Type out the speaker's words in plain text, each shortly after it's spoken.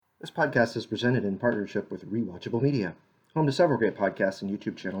This podcast is presented in partnership with Rewatchable Media, home to several great podcasts and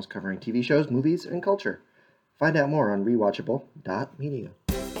YouTube channels covering TV shows, movies, and culture. Find out more on rewatchable.media.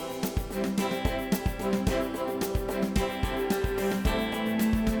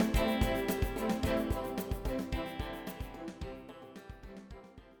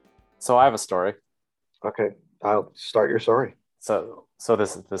 So I have a story. Okay, I'll start your story. So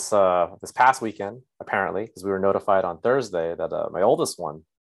this past weekend, apparently, because we were notified on Thursday that my oldest one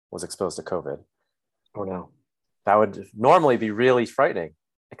was exposed to COVID. Oh no. That would normally be really frightening,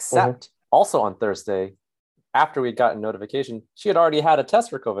 except also on Thursday, after we'd gotten notification, she had already had a test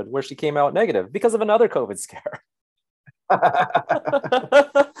for COVID where she came out negative because of another COVID scare.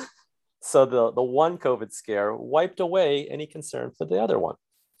 So the one COVID scare wiped away any concern for the other one.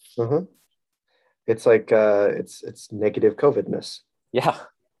 Mm-hmm. It's like it's negative COVIDness. Yeah.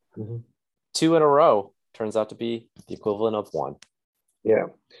 Mm-hmm. 2 in a row turns out to be the equivalent of 1. Yeah.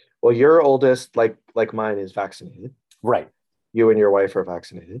 Well, your oldest, like mine, is vaccinated. Right. You and your wife are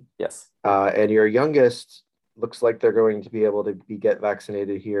vaccinated. Yes. And your youngest looks like they're going to be able to get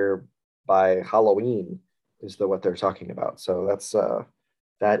vaccinated here by Halloween, is what they're talking about. So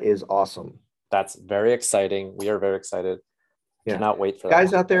that is awesome. That's very exciting. We are very excited. Yeah. Cannot wait for that.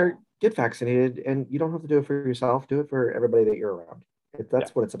 Guys that. out there, get vaccinated, and you don't have to do it for yourself. Do it for everybody that you're around.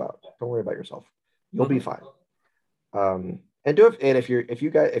 That's what it's about. Don't worry about yourself. You'll be fine. And do it. And if you're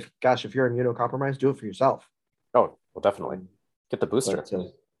immunocompromised, do it for yourself. Oh, well, definitely get the booster.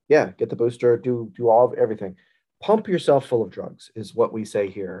 Get the booster. Do everything. Pump yourself full of drugs is what we say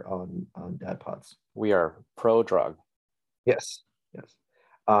here on Dad Pods. We are pro drug. Yes.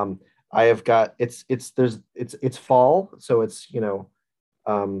 I have got it's fall, so it's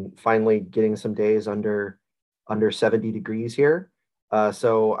finally getting some days under 70 degrees here.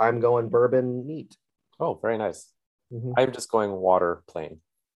 So I'm going bourbon neat. Oh, very nice. Mm-hmm. I'm just going water plain.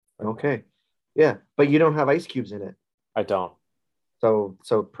 Okay. Yeah, but you don't have ice cubes in it. I don't. So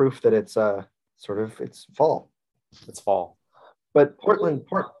proof that it's it's fall. It's fall. But Portland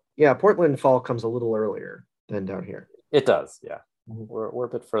fall comes a little earlier than down here. It does, yeah. Mm-hmm. We're a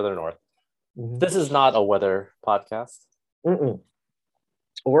bit further north. Mm-hmm. This is not a weather podcast. Mm-mm.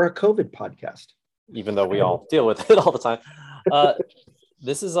 Or a COVID podcast. Even though we all deal with it all the time.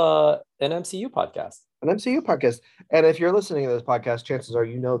 This is an MCU podcast. An MCU podcast. And if you're listening to this podcast, chances are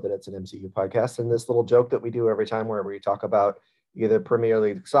you know that it's an MCU podcast. And this little joke that we do every time where we talk about either Premier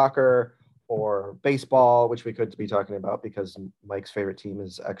League soccer or baseball, which we could be talking about because Mike's favorite team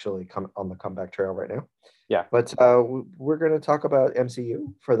is actually on the comeback trail right now. Yeah. But we're going to talk about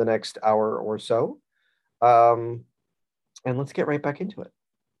MCU for the next hour or so. And let's get right back into it.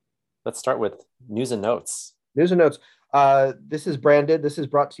 Let's start with news and notes. News and notes. This is branded. This is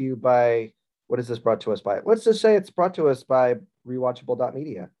brought to you by, what is this brought to us by? Let's just say it's brought to us by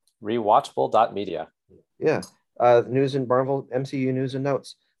rewatchable.media. Rewatchable.media. Yeah. News and Marvel MCU news and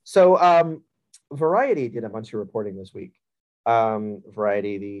notes. So Variety did a bunch of reporting this week.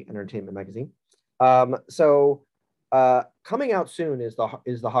 Variety, the entertainment magazine. So coming out soon is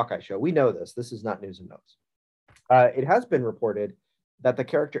the Hawkeye show. We know this. This is not news and notes. It has been reported that the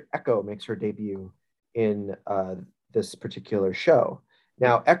character Echo makes her debut in this particular show.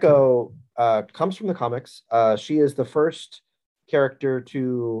 Now, Echo comes from the comics. She is the first character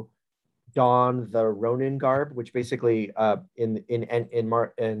to don the Ronin garb, which basically in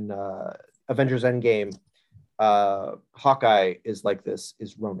Avengers Endgame, Hawkeye is like this,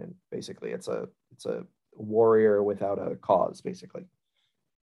 is Ronin, basically. It's a warrior without a cause, basically.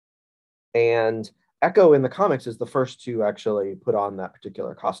 And Echo in the comics is the first to actually put on that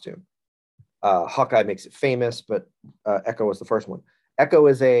particular costume. Hawkeye makes it famous, but Echo was the first one. Echo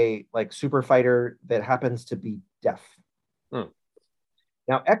is a super fighter that happens to be deaf.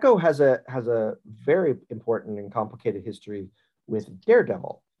 Now, Echo has a very important and complicated history with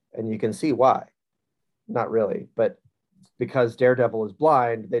Daredevil, and you can see why. Not really, but because Daredevil is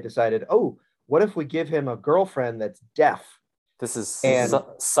blind, they decided, oh, what if we give him a girlfriend that's deaf? This is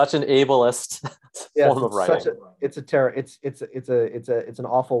such an ableist form of writing. It's an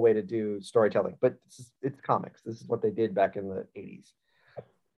awful way to do storytelling, but it's comics. This is what they did back in the 80s.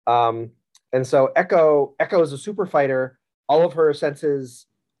 And so Echo is a super fighter. All of her senses,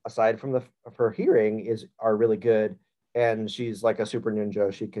 aside from her hearing, are really good, and she's like a super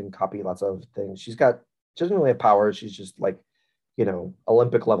ninja. She can copy lots of things. She doesn't really have powers. She's just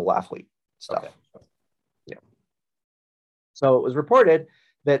Olympic level athlete stuff. Okay. Yeah. So it was reported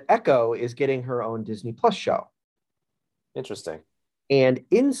that Echo is getting her own Disney Plus show. Interesting. And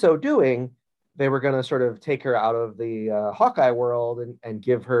in so doing, they were going to sort of take her out of the Hawkeye world and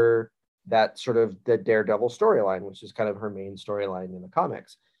give her that sort of the Daredevil storyline, which is kind of her main storyline in the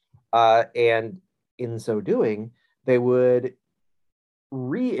comics. And in so doing, they would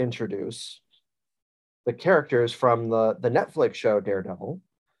reintroduce the characters from the Netflix show Daredevil,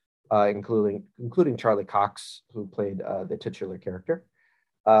 including Charlie Cox, who played the titular character,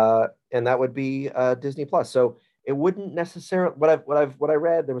 and that would be Disney Plus. So it wouldn't necessarily what I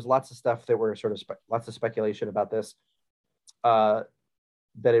read. There was lots of stuff that were sort of lots of speculation about this.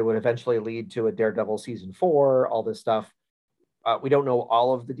 That it would eventually lead to a Daredevil season 4, all this stuff. We don't know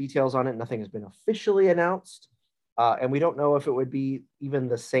all of the details on it. Nothing has been officially announced. And we don't know if it would be even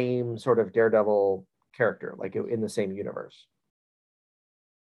the same sort of Daredevil character, like in the same universe.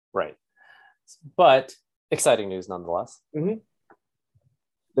 Right. But exciting news nonetheless. Mm-hmm.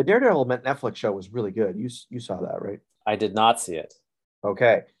 The Daredevil Netflix show was really good. You saw that, right? I did not see it.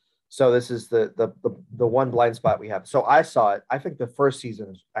 Okay. So this is the one blind spot we have. So I saw it. I think the first season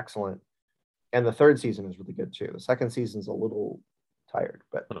is excellent. And the third season is really good too. The second season's a little tired,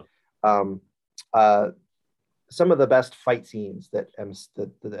 but some of the best fight scenes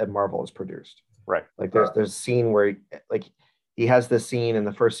that Marvel has produced. Right. Like there's a scene where he has this scene in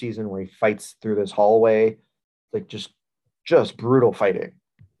the first season where he fights through this hallway, like just brutal fighting.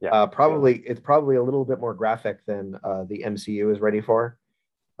 Yeah. It's probably a little bit more graphic than the MCU is ready for.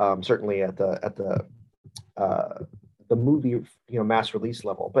 Certainly at the movie, mass release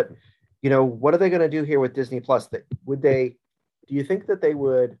level. But what are they going to do here with Disney Plus? Do you think that they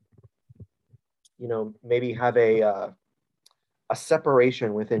would, maybe have a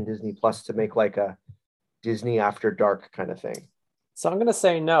separation within Disney Plus to make like a Disney After Dark kind of thing? So I'm going to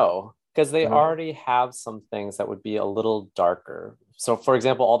say no, because they already have some things that would be a little darker. So for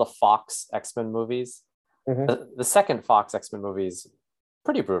example, all the Fox X-Men movies, the second Fox X-Men movies,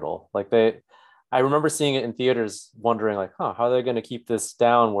 pretty brutal. I remember seeing it in theaters wondering how are they going to keep this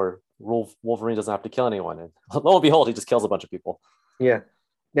down where Wolverine doesn't have to kill anyone? And lo and behold, he just kills a bunch of people. Yeah.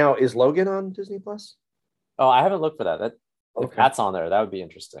 Now, is Logan on Disney Plus? Oh, I haven't looked for that. If that's on there, that would be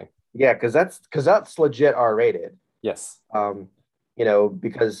interesting. Yeah, because that's legit R-rated. Yes.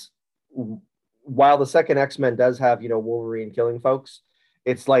 Because while the second X-Men does have, Wolverine killing folks,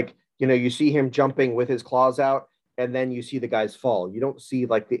 it's like, you see him jumping with his claws out, and then you see the guys fall. You don't see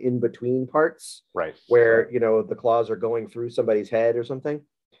like the in-between parts, right, where the claws are going through somebody's head or something.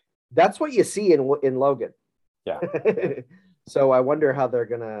 That's what you see in Logan. Yeah. So I wonder how they're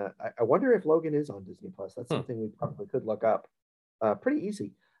gonna. I wonder if Logan is on Disney Plus. That's something we probably could look up. Pretty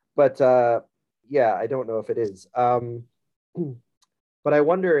easy, but yeah, I don't know if it is. But I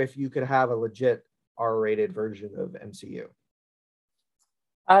wonder if you could have a legit R-rated version of MCU.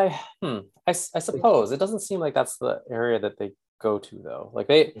 I suppose it doesn't seem like that's the area that they go to though.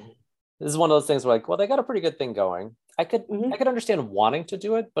 This is one of those things where they got a pretty good thing going. I could understand wanting to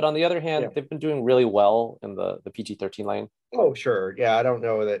do it, but on the other hand, they've been doing really well in the PG-13 lane. Oh, sure. Yeah, I don't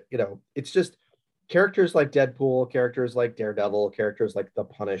know that, it's just characters like Deadpool, characters like Daredevil, characters like the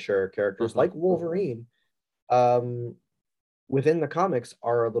Punisher, characters like Wolverine, within the comics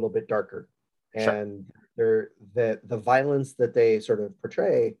are a little bit darker. And the violence that they sort of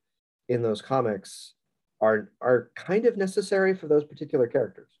portray in those comics are kind of necessary for those particular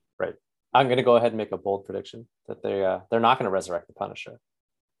characters. Right. I'm going to go ahead and make a bold prediction that they're not going to resurrect the Punisher.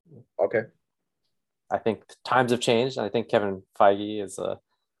 Okay. I think times have changed. And I think Kevin Feige he's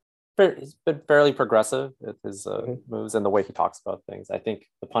been fairly progressive with his moves and the way he talks about things. I think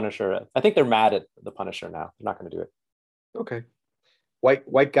the Punisher, I think they're mad at the Punisher now. They're not going to do it. Okay.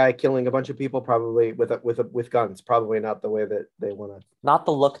 White guy killing a bunch of people, probably with guns, probably not the way that they want to. Not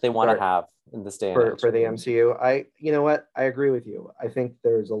the look they want to have in this day and age. For the MCU. You know what? I agree with you. I think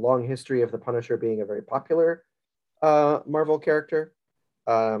there's a long history of the Punisher being a very popular Marvel character,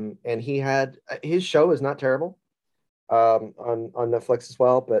 and his show is not terrible on Netflix as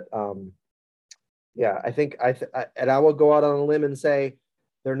well. But yeah, I think and I will go out on a limb and say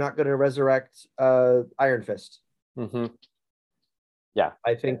they're not going to resurrect Iron Fist. Mm-hmm. Yeah,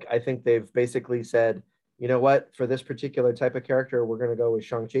 I think they've basically said, you know what, for this particular type of character, we're going to go with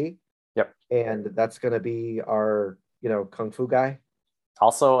Shang-Chi. Yep. And that's going to be our, Kung Fu guy.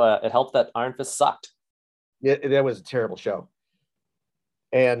 Also, it helped that Iron Fist sucked. Yeah, that was a terrible show.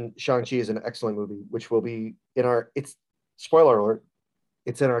 And Shang-Chi is an excellent movie, which will be it's spoiler alert,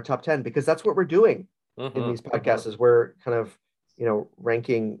 it's in our top 10, because that's what we're doing in these podcasts is we're kind of,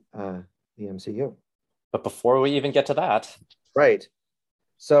 ranking the MCU. But before we even get to that. Right.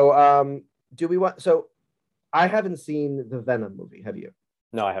 So I haven't seen the Venom movie. Have you?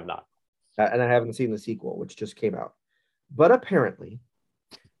 No, I have not. And I haven't seen the sequel, which just came out. But apparently,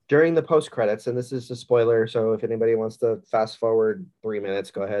 during the post-credits, and this is a spoiler, so if anybody wants to fast forward 3 minutes,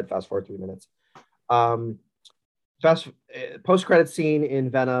 go ahead, fast forward 3 minutes. Post-credit scene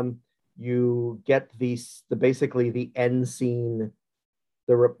in Venom, you get the basically the end scene,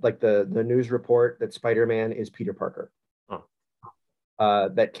 the news report that Spider-Man is Peter Parker.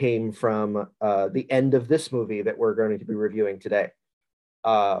 That came from the end of this movie that we're going to be reviewing today.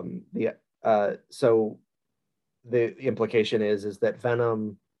 So the implication is that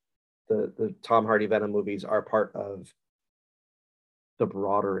Venom, the Tom Hardy Venom movies, are part of the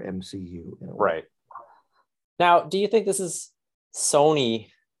broader MCU. Right. Now, do you think this is Sony?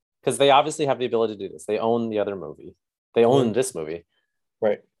 Because they obviously have the ability to do this. They own the other movie. They own this movie.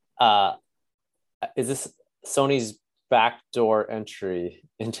 Right. Is this Sony's backdoor entry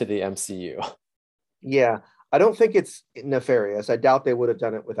into the MCU? Yeah. I don't think it's nefarious. I doubt they would have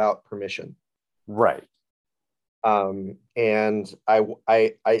done it without permission. Right. And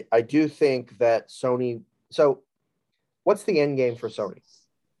I do think that Sony. So, what's the end game for Sony?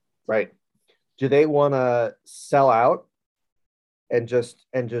 Right? Do they want to sell out and just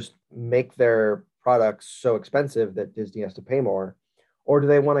make their products so expensive that Disney has to pay more, or do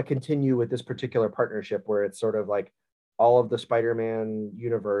they want to continue with this particular partnership where it's sort of like all of the Spider-Man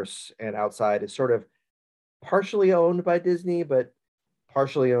universe and outside is sort of partially owned by Disney, but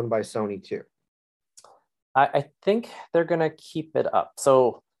partially owned by Sony too? I think they're going to keep it up.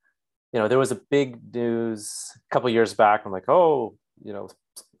 So, there was a big news a couple of years back. I'm like, oh,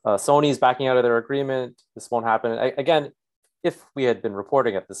 Sony's backing out of their agreement. This won't happen. Again, if we had been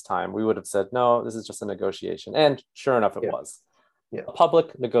reporting at this time, we would have said, no, this is just a negotiation. And sure enough, it was a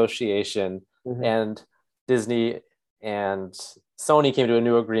public negotiation. And Disney and Sony came to a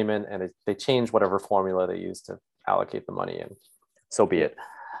new agreement, and they changed whatever formula they used to allocate the money, and so be it.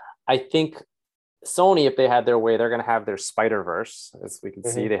 I think Sony, if they had their way, they're going to have their Spider-Verse. As we can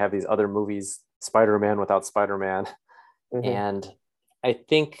see, they have these other movies, Spider-Man without Spider-Man. And I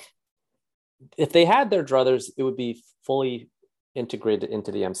think if they had their druthers, it would be fully integrated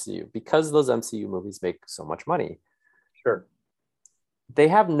into the MCU because those MCU movies make so much money. Sure. They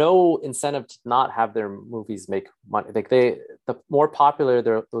have no incentive to not have their movies make money. Like the more popular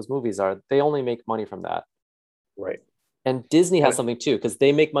those movies are, they only make money from that. Right. And Disney has something too, because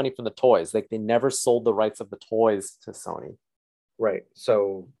they make money from the toys. Like they never sold the rights of the toys to Sony. Right.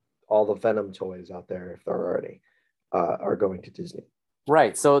 So all the Venom toys out there, if they're already, are going to Disney.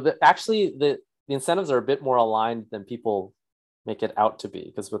 Right. So actually the incentives are a bit more aligned than people make it out to be,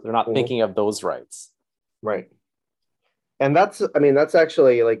 because they're not thinking of those rights. Right. And that's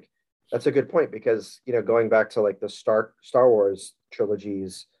actually like, that's a good point, because, going back to like the Star Wars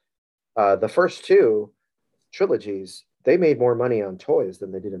trilogies, the first two trilogies, they made more money on toys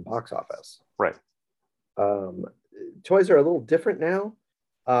than they did in box office. Right. Toys are a little different now,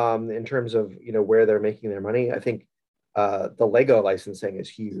 in terms of, where they're making their money. I think the Lego licensing is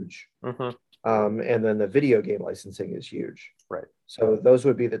huge. And then the video game licensing is huge. Right. So those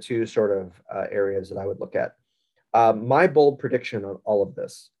would be the two sort of areas that I would look at. My bold prediction on all of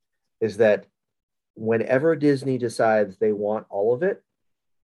this is that whenever Disney decides they want all of it,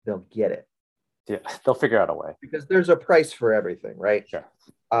 they'll get it. Yeah, they'll figure out a way. Because there's a price for everything, right? Sure.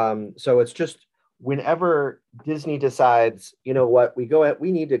 So it's just whenever Disney decides, what,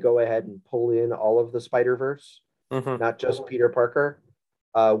 we need to go ahead and pull in all of the Spider-Verse, not just Peter Parker,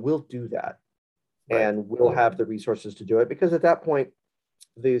 we'll do that. Right. And we'll have the resources to do it, because at that point,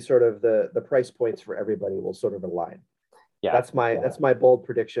 the price points for everybody will sort of align. Yeah. That's my bold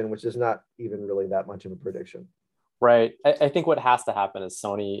prediction, which is not even really that much of a prediction. Right. I think what has to happen is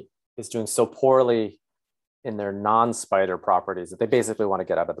Sony is doing so poorly in their non-Spider properties that they basically want to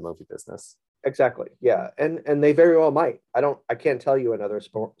get out of the movie business. Exactly. Yeah. And they very well might. I can't tell you another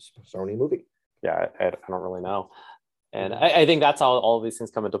Sony movie. Yeah. I don't really know. And I think that's how all of these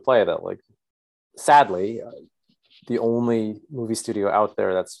things come into play, that like, sadly, the only movie studio out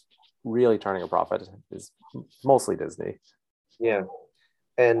there that's really turning a profit is mostly Disney. Yeah.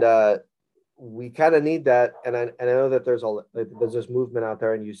 And we kind of need that. And I know that there's this movement out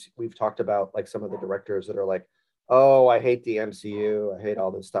there, and we've talked about like some of the directors that are like, oh, I hate the MCU, I hate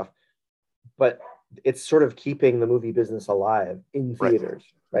all this stuff. But it's sort of keeping the movie business alive in theaters,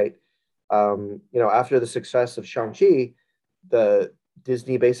 right? After the success of Shang-Chi, the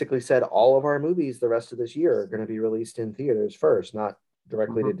Disney basically said all of our movies the rest of this year are going to be released in theaters first, not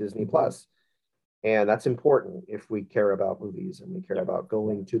directly to Disney Plus. And that's important if we care about movies and we care about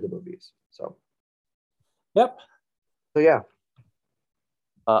going to the movies. So, yep. So yeah.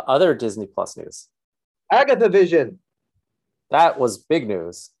 Other Disney Plus news. Agatha Vision. That was big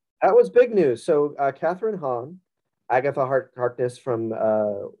news. That was big news. So Catherine Hahn, Agatha Harkness from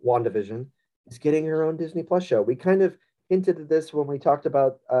WandaVision, is getting her own Disney Plus show. We kind of hinted at this when we talked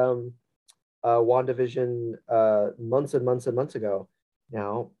about WandaVision months and months and months ago.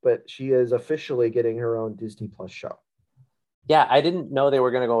 now, but she is officially getting her own Disney Plus show. Yeah, I didn't know they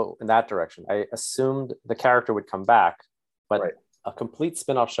were going to go in that direction. I assumed the character would come back, but Right. a complete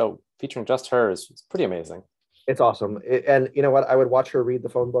spin-off show featuring just her is pretty amazing. It's awesome. And you know what? I would watch her read the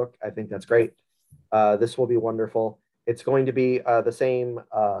phone book. I think that's great. This will be wonderful. It's going to be the same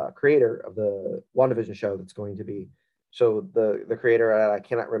creator of the WandaVision show that's going to be. So the creator, I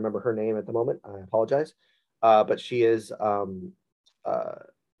cannot remember her name at the moment. I apologize. But she is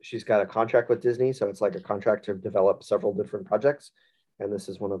she's got a contract with Disney, so it's like a contract to develop several different projects, and this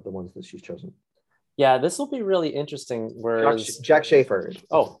is one of the ones that she's chosen. Yeah, this will be really interesting. Whereas Jack Schaefer.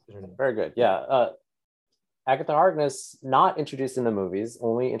 Oh, very good. Yeah, Agatha Harkness not introduced in the movies,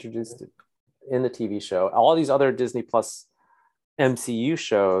 only introduced in the TV show. All these other Disney Plus MCU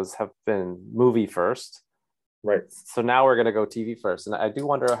shows have been movie first. Right. So now we're going to go TV first. And I do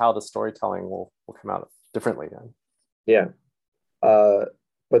wonder how the storytelling will come out differently then. Yeah.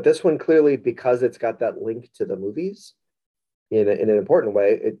 But this one clearly, because it's got that link to the movies in an important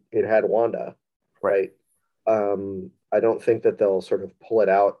way, it had Wanda, right? I don't think that they'll sort of pull it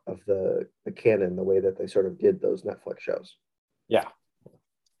out of the canon the way that they sort of did those Netflix shows. Yeah.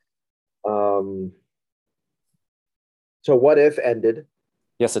 So What If ended.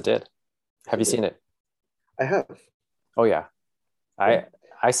 Yes, it did. Have you seen it? I have. Oh yeah. I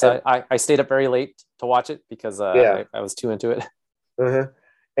stayed up very late to watch it because I was too into it. Uh-huh.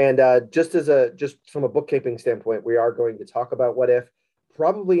 And just from a bookkeeping standpoint, we are going to talk about What If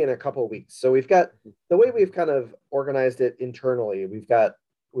probably in a couple of weeks. So we've got the way we've kind of organized it internally. We've got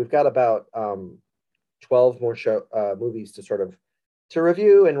about 12 more movies to sort of to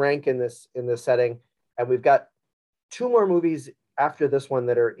review and rank in this setting, and we've got 2 more movies after this one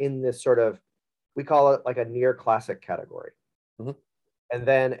that are in this sort of, we call it like a near classic category. Mm-hmm.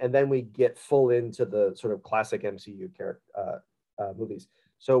 And then we get full into the sort of classic MCU movies.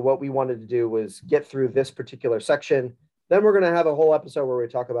 So what we wanted to do was get through this particular section. Then we're going to have a whole episode where we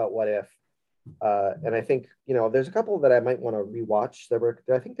talk about What If. And I think, there's a couple that I might want to rewatch.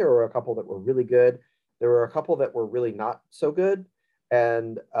 I think there were a couple that were really good. There were a couple that were really not so good.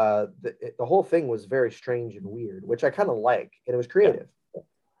 And the whole thing was very strange and weird, which I kind of like. And it was creative. Yeah.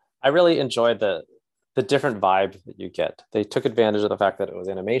 I really enjoyed the different vibe that you get. They took advantage of the fact that it was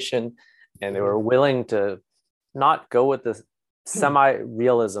animation, and they were willing to not go with the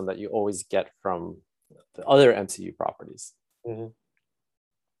semi-realism that you always get from the other MCU properties. Mm-hmm.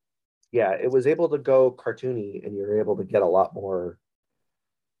 Yeah, it was able to go cartoony, and you're able to get a lot more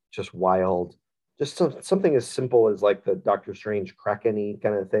just wild, just something as simple as like the Doctor Strange Kraken-y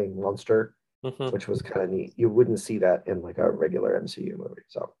kind of thing, monster, which was kind of neat. You wouldn't see that in like a regular MCU movie.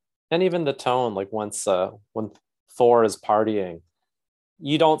 So, and even the tone, like when Thor is partying,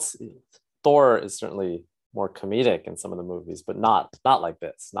 you don't see, Thor is certainly more comedic in some of the movies, but not like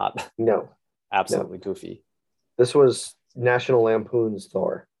this. Absolutely goofy. This was National Lampoon's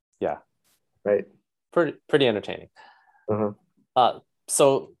Thor. Yeah. Right. Pretty entertaining.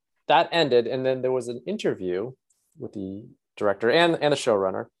 So that ended, and then there was an interview with the director and the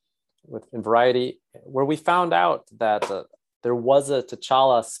showrunner in Variety, where we found out that there was a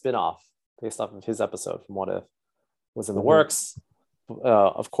T'Challa spinoff based off of his episode from What If was in the works.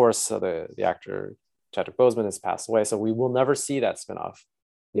 Of course, the actor Chadwick Boseman has passed away, so we will never see that spinoff.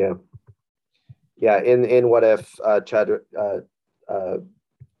 Yeah. In What If, Chadwick,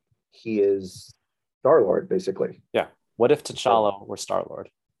 he is Star-Lord, basically. Yeah. What if T'Challa were Star-Lord?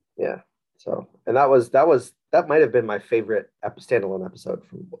 Yeah. So, and that might have been my favorite standalone episode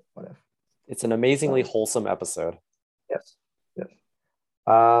from What If. It's an amazingly wholesome episode. Yes.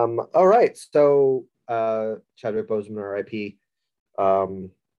 All right. So, Chadwick Boseman, R.I.P.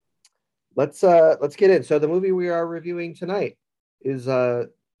 Let's get in. So the movie we are reviewing tonight is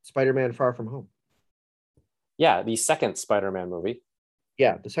Spider-Man: Far From Home. Yeah, the second Spider-Man movie.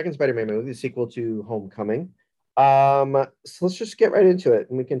 Yeah, the second Spider-Man movie, the sequel to Homecoming. So let's just get right into it,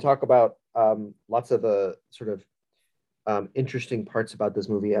 and we can talk about lots of the sort of interesting parts about this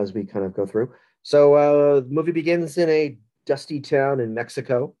movie as we kind of go through. So the movie begins in a dusty town in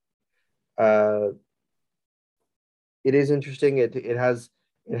Mexico. It is interesting. It has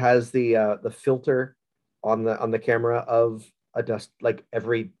the filter on the camera of a dust, like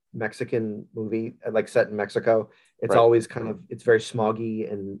every Mexican movie like set in Mexico. It's always kind of, it's very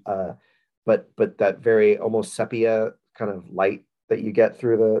smoggy and but that very almost sepia kind of light that you get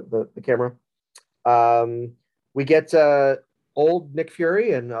through the camera. We get old Nick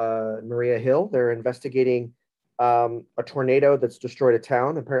Fury and Maria Hill. They're investigating a tornado that's destroyed a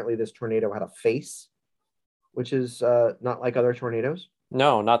town. Apparently this tornado had a face, which is not like other tornadoes.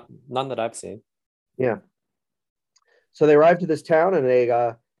 No, none that I've seen. Yeah. So they arrive to this town, and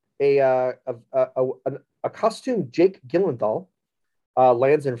a costumed Jake Gyllenhaal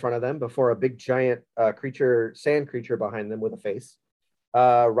lands in front of them before a big giant sand creature behind them with a face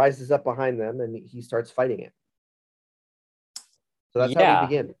rises up behind them, and he starts fighting it. So that's how we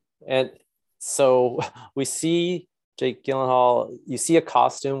begin. And so we see Jake Gyllenhaal. You see a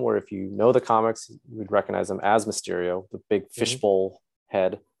costume where, if you know the comics, you would recognize him as Mysterio, the big fishbowl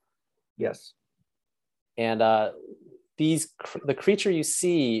head. Yes. And the creature you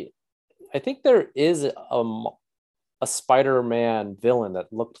see, I think there is a Spider-Man villain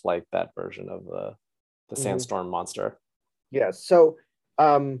that looked like that version of the Sandstorm monster. Yeah. So,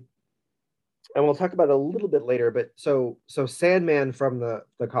 and we'll talk about it a little bit later, but so Sandman from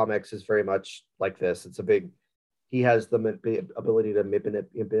the comics is very much like this. It's he has the ability to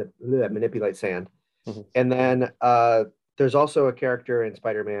manipulate sand. Mm-hmm. And then there's also a character in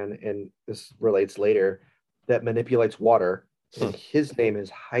Spider-Man, and this relates later, that manipulates water. And his name is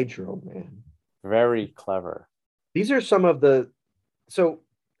Hydro Man. Very clever. These are some of so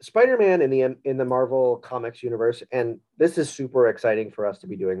Spider-Man in the Marvel Comics universe, and this is super exciting for us to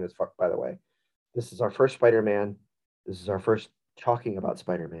be doing this, by the way. This is our first Spider-Man. This is our first talking about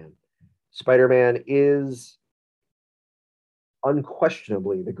Spider-Man. Spider-Man is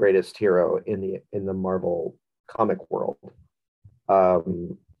unquestionably the greatest hero in the Marvel comic world.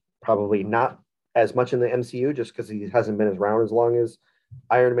 Probably not as much in the MCU, just because he hasn't been around as long as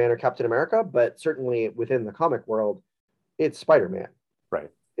Iron Man or Captain America, but certainly within the comic world, it's Spider-Man. Right.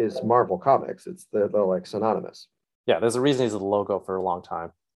 Is Marvel Comics. It's they're like synonymous. Yeah, there's a reason he's the logo for a long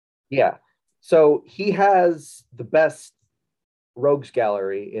time. Yeah. So he has the best rogues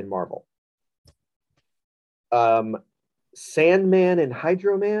gallery in Marvel. Sandman and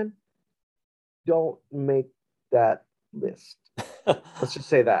Hydro Man don't make that list. Let's just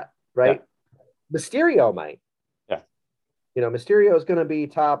say that, right? Yeah. Mysterio might. Yeah. Mysterio is going to be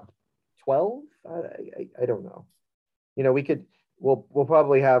top 12. I don't know. We'll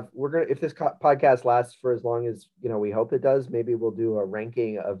probably have, if this podcast lasts for as long as we hope it does, maybe we'll do a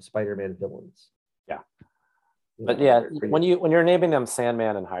ranking of Spider-Man villains. Yeah. But yeah, when you're naming them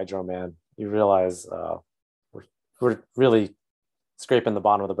Sandman and Hydro Man, you realize we're really scraping the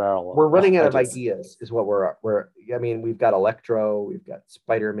bottom of the barrel. We're running out of ideas, is what we're. I mean, we've got Electro, we've got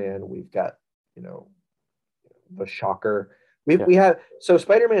Spider-Man, we've got the Shocker. We have, so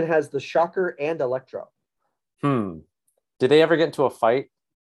Spider-Man has the Shocker and Electro. Did they ever get into a fight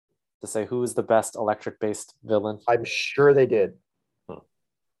to say who is the best electric-based villain? I'm sure they did.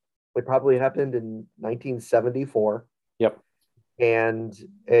 It probably happened in 1974. Yep. And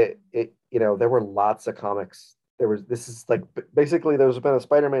it there were lots of comics. This is like, basically there's been a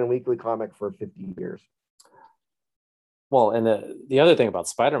Spider-Man weekly comic for 50 years. Well, and the other thing about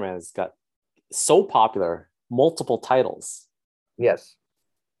Spider-Man is got so popular, multiple titles. Yes.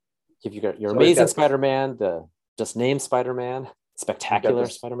 If you got your Amazing Spider-Man, the Just Named Spider-Man, Spectacular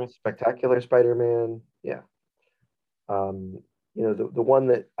Spider-Man. Spectacular Spider-Man, yeah. The one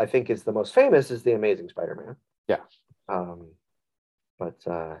that I think is the most famous is the Amazing Spider-Man. Yeah.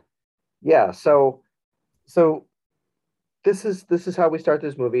 Yeah. So this is how we start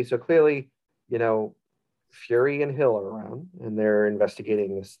this movie. So clearly, Fury and Hill are around, and they're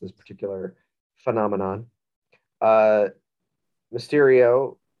investigating this particular phenomenon.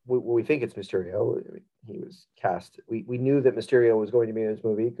 Mysterio, we think it's Mysterio. He was cast. We knew that Mysterio was going to be in this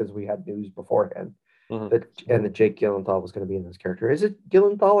movie because we had news beforehand. Mm-hmm. And that Jake Gyllenhaal was going to be in this character. Is it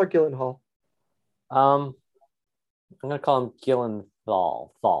Gyllenhaal or Gyllenhaal? I'm going to call him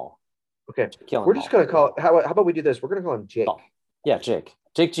Gyllenhaal. Okay. Gyllenhaal. We're just going to call it, how about we do this? We're going to call him Jake. Yeah, Jake.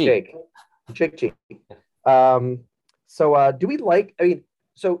 Jake G. Jake G. So do we like,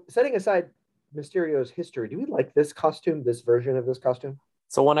 so setting aside Mysterio's history, do we like this costume, this version of this costume?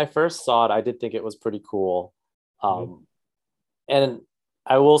 So when I first saw it, I did think it was pretty cool. And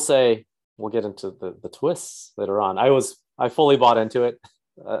I will say, we'll get into the twists later on. I fully bought into it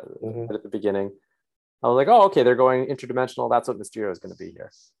at the beginning. I was like, oh, okay, they're going interdimensional. That's what Mysterio is going to be here.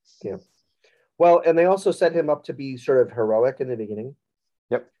 Yeah. Well, and they also set him up to be sort of heroic in the beginning.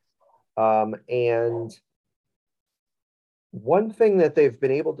 Yep. And one thing that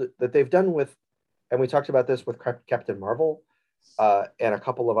they've done with, and we talked about this with Captain Marvel and a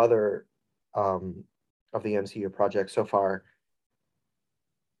couple of other of the MCU projects so far.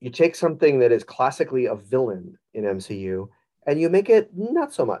 You take something that is classically a villain in MCU and you make it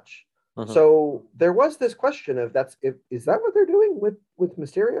not so much. Mm-hmm. So there was this question of is that what they're doing with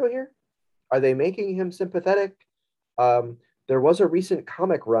Mysterio here? Are they making him sympathetic? There was a recent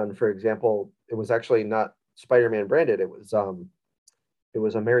comic run, for example. It was actually not Spider-Man branded. It was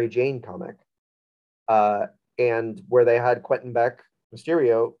a Mary Jane comic. and where they had Quentin Beck,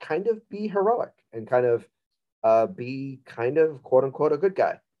 Mysterio, kind of be heroic and kind of be kind of quote unquote a good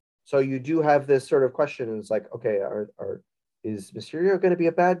guy. So you do have this sort of question, and it's like, okay, is Mysterio going to be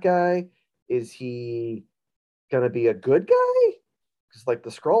a bad guy? Is he going to be a good guy? Because like the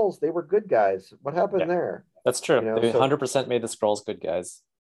Skrulls, they were good guys. What happened there? That's true. You know, They so 100% made the Skrulls good guys.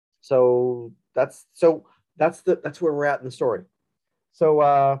 that's where we're at in the story.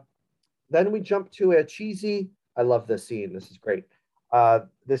 So then we jump to a cheesy. I love this scene. This is great.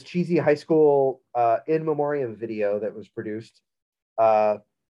 This cheesy high school in memoriam video that was produced.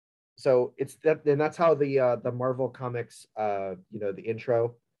 So it's that, and that's how the Marvel Comics, the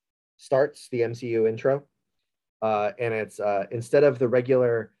intro starts, the MCU intro, and it's instead of the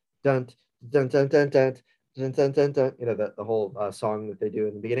regular dun dun dun dun dun dun dun dun, dun the whole song that they do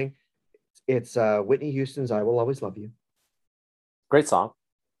in the beginning. It's Whitney Houston's "I Will Always Love You." Great song.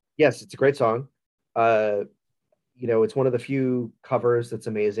 Yes, it's a great song. It's one of the few covers that's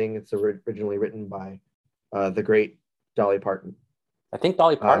amazing. It's originally written by the great Dolly Parton. I think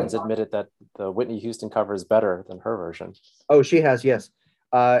Dolly Parton's admitted that the Whitney Houston cover is better than her version. Oh, she has, yes.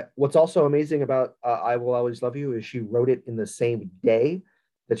 What's also amazing about "I Will Always Love You" is she wrote it in the same day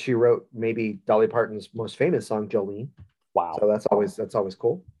that she wrote maybe Dolly Parton's most famous song, Jolene. Wow. So that's always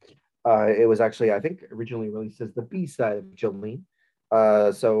cool. It was actually, I think, originally released as the B-side of Jolene.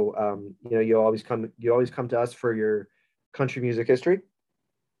 You always come to us for your country music history.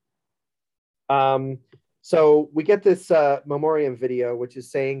 So we get this memoriam video, which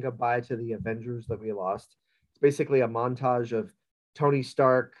is saying goodbye to the Avengers that we lost. It's basically a montage of Tony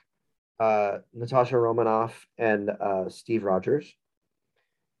Stark, Natasha Romanoff, and Steve Rogers.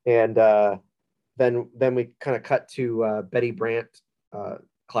 And then we kind of cut to Betty Brant,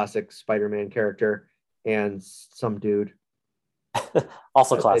 classic Spider-Man character, and some dude.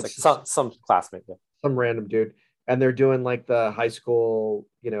 Also classic. Some classmate. Yeah. Some random dude. And they're doing like the high school,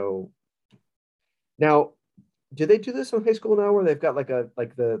 Now, do they do this in high school now where they've got like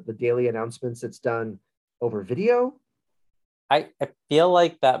the daily announcements that's done over video? I feel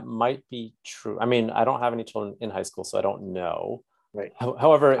like that might be true. I mean, I don't have any children in high school, so I don't know. Right.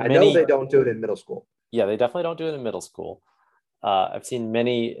 However, I know they don't do it in middle school. Yeah, they definitely don't do it in middle school. I've seen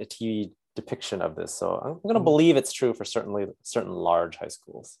many TV depiction of this, so I'm going to believe it's true for certain large high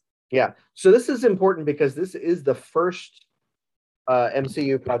schools. Yeah. So this is important because this is the first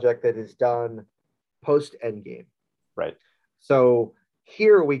MCU project that is done post Endgame. Right. So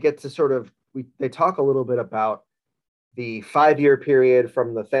here we get to they talk a little bit about the 5-year period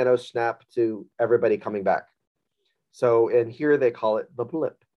from the Thanos snap to everybody coming back. So, and here they call it the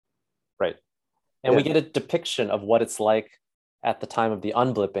blip. Right. And we get a depiction of what it's like at the time of the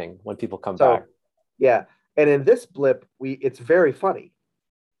unblipping when people come back. Yeah. And in this blip, it's very funny.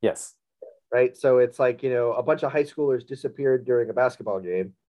 Yes. Right. So it's like, a bunch of high schoolers disappeared during a basketball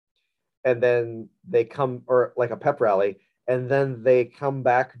game. And then they come, or like a pep rally, and then they come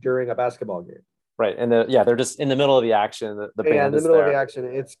back during a basketball game. Right. And they're just in the middle of the action. The band in the middle of the action.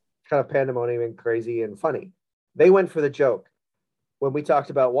 It's kind of pandemonium and crazy and funny. They went for the joke. When we talked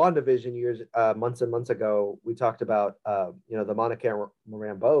about WandaVision months and months ago, we talked about, the Monica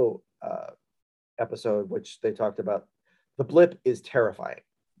Rambeau episode, which they talked about. The blip is terrifying.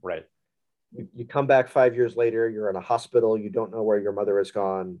 Right. You come back 5 years later, you're in a hospital, you don't know where your mother has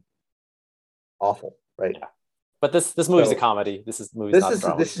gone. Awful, right? Yeah. But this movie is a comedy. This movie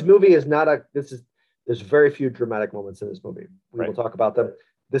is not a drama. There's very few dramatic moments in this movie. We will talk about them.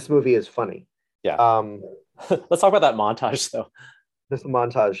 This movie is funny. Yeah. Let's talk about that montage though. This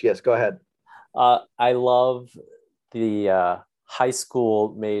montage, yes, go ahead. I love the high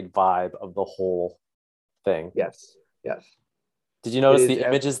school made vibe of the whole thing. Yes. Did you notice the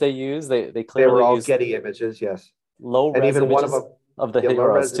images they use? They were all Getty images, yes. Low res images one of the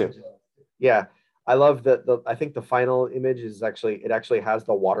heroes too. Yeah, I love that. I think the final image is actually has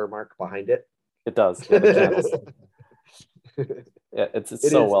the watermark behind it. It does. Yeah, the channels. Yeah, it's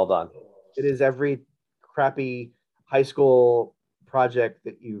so well done. It is every crappy high school project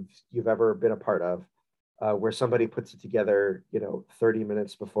that you've ever been a part of, where somebody puts it together, 30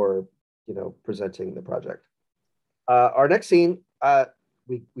 minutes before, presenting the project. Our next scene,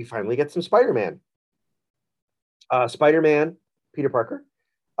 we finally get some Spider-Man. Spider-Man, Peter Parker,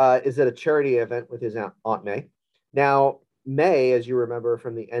 is at a charity event with his Aunt May. Now, May, as you remember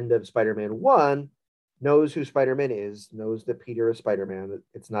from the end of Spider-Man 1, knows who Spider-Man is, knows that Peter is Spider-Man.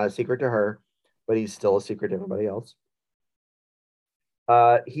 It's not a secret to her, but he's still a secret to everybody else.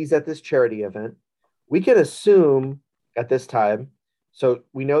 He's at this charity event. We can assume at this time, so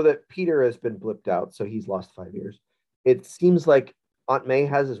we know that Peter has been blipped out, so he's lost 5 years. It seems like Aunt May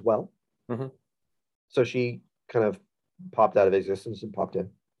has as well. Mm-hmm. So she kind of popped out of existence and popped in.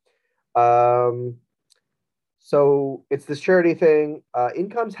 Um, so it's this charity thing. In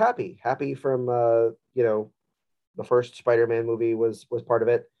comes Happy. Happy from the first Spider-Man movie was part of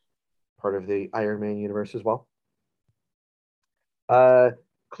it, part of the Iron Man universe as well.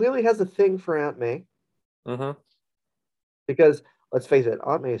 Clearly has a thing for Aunt May. Mm-hmm. Because let's face it,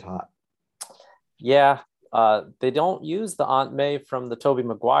 Aunt May's hot. Yeah, they don't use the Aunt May from the Tobey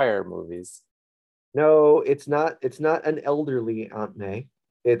Maguire movies. No, it's not. It's not an elderly Aunt May.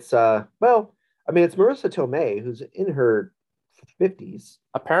 It's it's Marissa Tomei, who's in her 50s.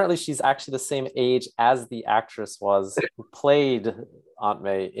 Apparently, she's actually the same age as the actress was who played Aunt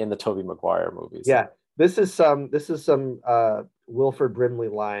May in the Tobey Maguire movies. Yeah, this is some Wilford Brimley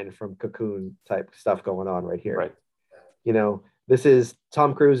line from Cocoon type stuff going on right here. Right. This is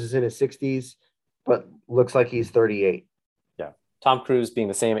Tom Cruise is in his 60s, but looks like he's 38. Yeah, Tom Cruise being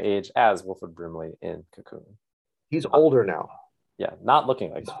the same age as Wilford Brimley in Cocoon. He's older now. Yeah, not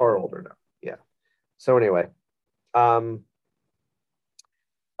looking like he's far older now. Yeah. So anyway,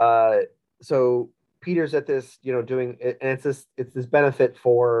 so Peter's at this, doing it, and it's this benefit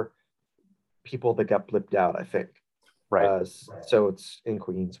for people that got blipped out, I think. Right. So it's in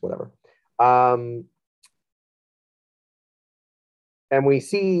Queens, whatever. And we're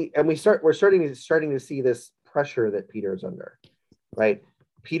starting to see this pressure that Peter's under, right?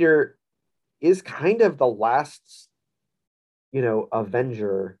 Peter is kind of the last,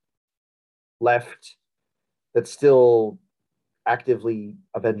 Avenger left that's still actively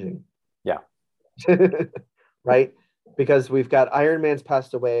avenging. Yeah. Right? Because we've got Iron Man's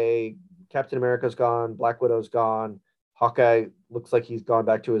passed away, Captain America's gone, Black Widow's gone, Hawkeye looks like he's gone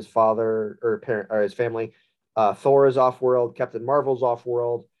back to his father or his family. Thor is off world, Captain Marvel's off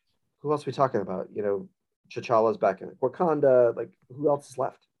world. Who else are we talking about? T'Challa's back in Wakanda. Like, who else is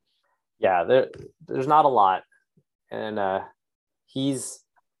left? Yeah, there's not a lot. And he's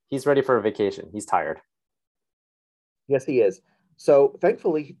ready for a vacation. He's tired. Yes, he is. So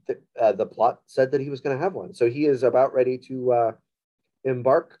thankfully, the plot said that he was going to have one. So he is about ready to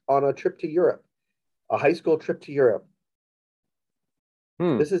embark on a trip to Europe, a high school trip to Europe.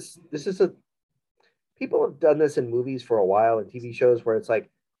 This is people have done this in movies for a while and TV shows where it's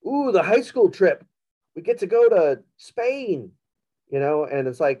like, ooh, the high school trip. We get to go to Spain, and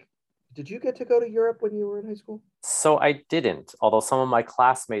it's like, did you get to go to Europe when you were in high school? So I didn't, although some of my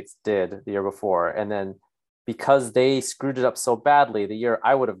classmates did the year before. And then because they screwed it up so badly, the year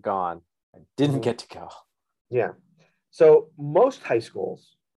I would have gone, I didn't get to go. Yeah. So most high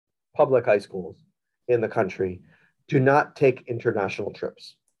schools, public high schools in the country, do not take international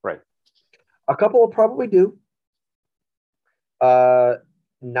trips. Right. A couple probably do.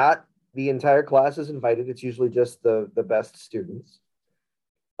 Not the entire class is invited. It's usually just the best students.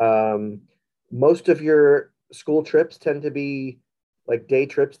 Most of your school trips tend to be like day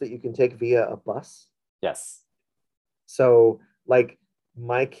trips that you can take via a bus. Yes. So, like,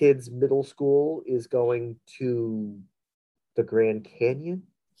 my kid's middle school is going to the Grand Canyon.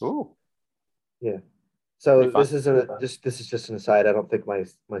 Ooh. Yeah. So this is just an aside. I don't think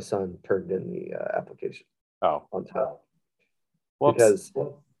my son turned in the application. On time. Whoops. Because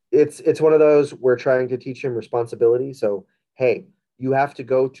it's one of those, we're trying to teach him responsibility. So, hey, you have to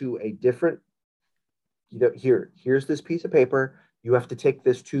go to a different, here's this piece of paper. You have to take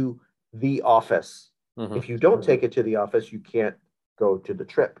this to the office. Mm-hmm. If you don't take it to the office, you can't go to the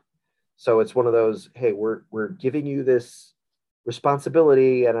trip. So it's one of those, hey, we're giving you this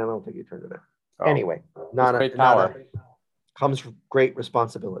responsibility, and I don't think you turned it in. Oh. Anyway, great power. Comes great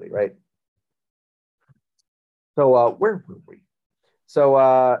responsibility, right? So where were we?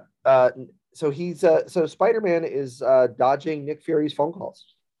 So Spider-Man is dodging Nick Fury's phone calls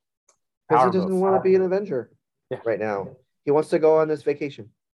because he doesn't want to be an Avenger right now. He wants to go on this vacation.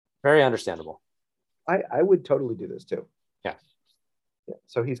 Very understandable. I would totally do this too. Yeah.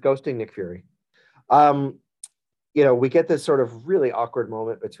 So he's ghosting Nick Fury. We get this sort of really awkward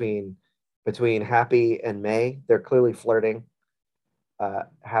moment between Happy and May. They're clearly flirting.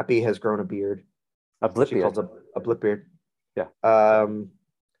 Happy has grown a beard. A blip beard. She calls a blip beard. Yeah.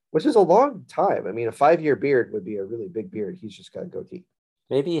 Which is a long time. I mean, a 5-year beard would be a really big beard. He's just got a goatee.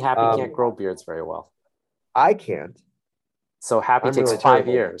 Maybe Happy can't grow beards very well. I can't. So Happy takes really 5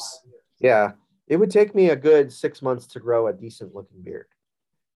 years. Yeah. It would take me a good 6 months to grow a decent looking beard.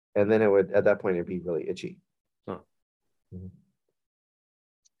 And then at that point, it'd be really itchy. Mm-hmm.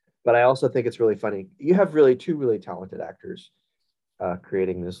 But I also think it's really funny. You have two really talented actors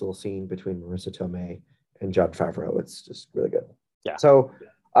creating this little scene between Marissa Tomei and Jon Favreau. It's just really good. Yeah. So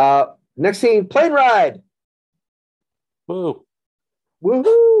next scene, plane ride. Woo.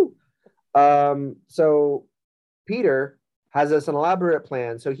 Woohoo. So Peter has this an elaborate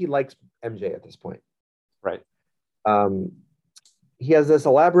plan. So he likes MJ at this point. Right. Um, he has this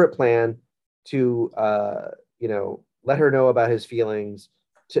elaborate plan to, let her know about his feelings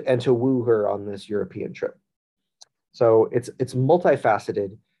and to woo her on this European trip. So it's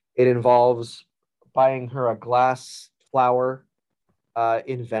multifaceted. It involves buying her a glass flower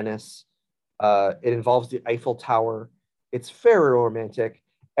in Venice. It involves the Eiffel Tower. It's very romantic.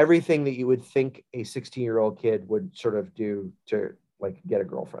 Everything that you would think a 16-year-old kid would sort of do to like get a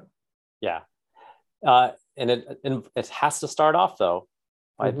girlfriend. Yeah. And it has to start off though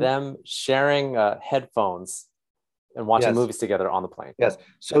by them sharing headphones and watching movies together on the plane. Yes.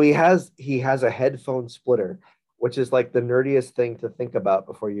 So he has a headphone splitter, which is like the nerdiest thing to think about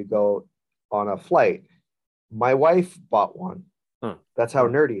before you go on a flight. My wife bought one. That's how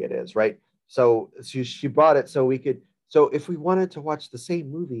nerdy it is, right? So she bought it so we could. So if we wanted to watch the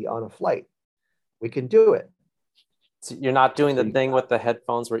same movie on a flight, we can do it. So you're not doing the thing with the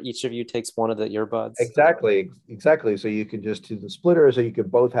headphones where each of you takes one of the earbuds? Exactly. So you can just do the splitter, so you can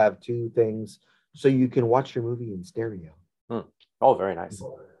both have two things, so you can watch your movie in stereo. Oh, very nice.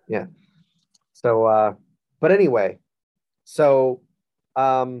 Yeah. So, but anyway, so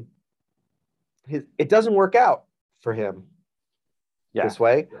it doesn't work out for him this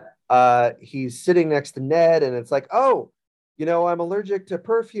way. He's sitting next to Ned, and it's like, oh, I'm allergic to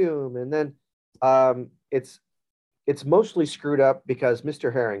perfume, and then it's mostly screwed up because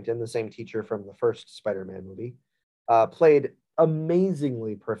Mr. Harrington, the same teacher from the first Spider-Man movie, played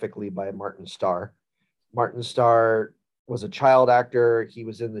amazingly perfectly by Martin Starr. Martin Starr was a child actor. He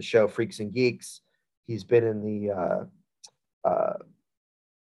was in the show Freaks and Geeks. He's been in the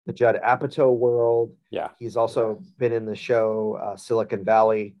Judd Apatow world. Yeah. He's also been in the show Silicon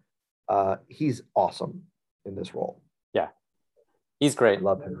Valley. He's awesome in this role. Yeah. He's great. I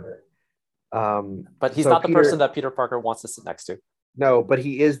love him. But he's not the person that Peter Parker wants to sit next to. No, but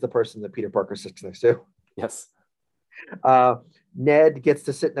he is the person that Peter Parker sits next to. Yes. Ned gets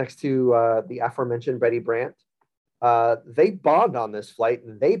to sit next to the aforementioned Betty Brant. They bond on this flight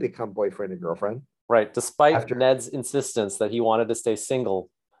and they become boyfriend and girlfriend. Right. Despite Ned's insistence that he wanted to stay single.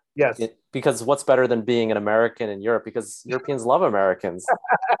 Yes. Because what's better than being an American in Europe? Because Europeans love Americans.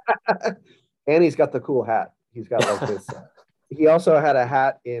 And he's got the cool hat. He's got like this. He also had a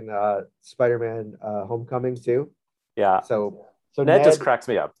hat in Spider-Man Homecoming too. Yeah. So Ned just cracks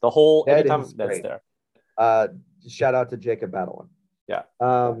me up. The whole anytime Ned's there. Shout out to Jacob Batalon. Yeah.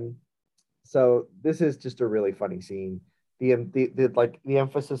 So this is just a really funny scene. The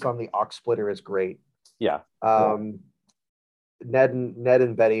emphasis on the ox splitter is great. Yeah. Ned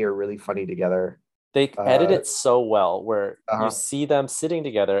and Betty are really funny together. They edit it so well where you see them sitting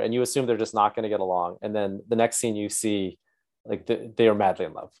together and you assume they're just not going to get along. And then the next scene you see like they are madly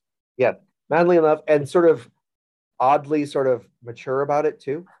in love. Yeah, madly in love and sort of oddly sort of mature about it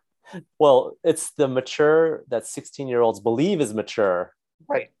too. Well, it's the mature that 16-year-olds believe is mature.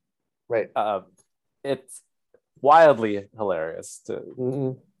 Right. It's wildly hilarious.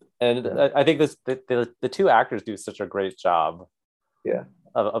 And I think the two actors do such a great job. Yeah.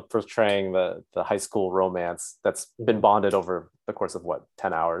 Of portraying the high school romance that's been bonded over the course of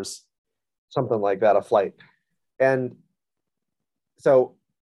 10 hours, something like that, a flight. And so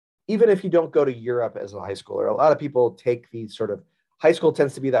even if you don't go to Europe as a high schooler, a lot of people take these sort of high school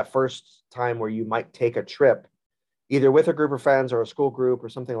tends to be that first time where you might take a trip either with a group of friends or a school group or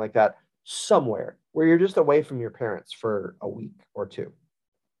something like that, somewhere where you're just away from your parents for a week or two.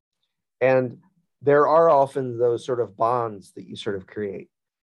 And there are often those sort of bonds that you sort of create.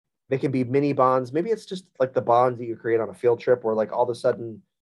 They can be mini bonds. Maybe it's just like the bonds that you create on a field trip where like all of a sudden,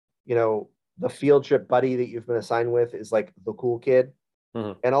 the field trip buddy that you've been assigned with is like the cool kid.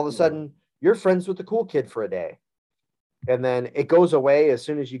 And all of a sudden you're friends with the cool kid for a day. And then it goes away as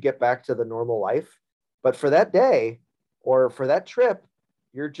soon as you get back to the normal life. But for that day or for that trip,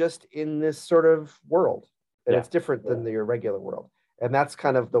 you're just in this sort of world. And it's different than your regular world. And that's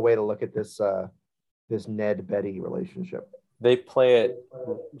kind of the way to look at this this Ned-Betty relationship. They play it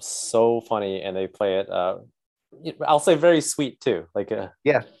so funny, and they play it, I'll say very sweet too. Like,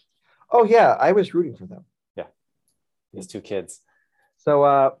 yeah. Oh yeah, I was rooting for them. Yeah, these two kids.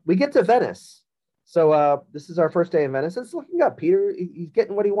 So we get to Venice. So this is our first day in Venice. It's looking up. Peter, he's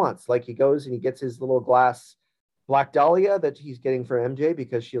getting what he wants. Like he goes and he gets his little glass Black Dahlia that he's getting for MJ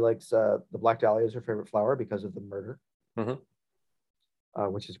because she likes the Black Dahlia is her favorite flower because of the murder,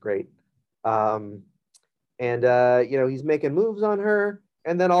 which is great. And he's making moves on her,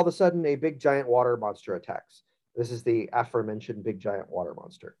 and then all of a sudden a big giant water monster attacks. This is the aforementioned big giant water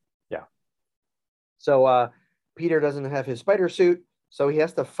monster. Yeah. So Peter doesn't have his spider suit, So he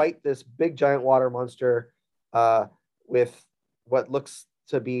has to fight this big giant water monster with what looks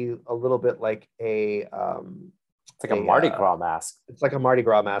to be a little bit like it's like a Mardi Gras mask. It's like a Mardi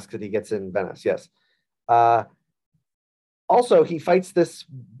Gras mask that he gets in Venice. Yes. Also, he fights this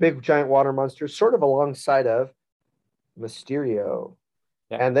big giant water monster sort of alongside of Mysterio.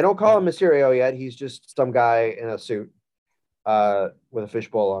 Yeah. And they don't call him Mysterio yet. He's just some guy in a suit with a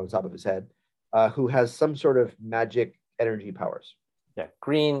fishbowl on top of his head who has some sort of magic energy powers. Yeah,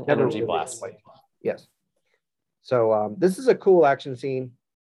 green energy blast. Yes. So this is a cool action scene.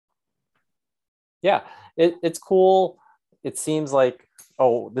 Yeah, it's cool. It seems like,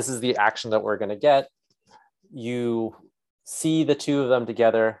 oh, this is the action that we're going to get. You see the two of them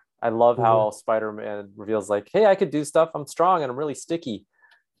together. I love how Spider-Man reveals like, hey, I could do stuff. I'm strong and I'm really sticky.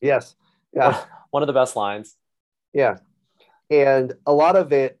 Yes. Yeah. One of the best lines. Yeah. And a lot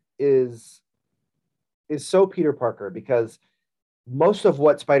of it is so Peter Parker because most of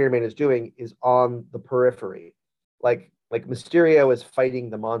what Spider-Man is doing is on the periphery. Like Mysterio is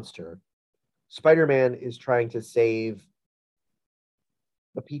fighting the monster. Spider-Man is trying to save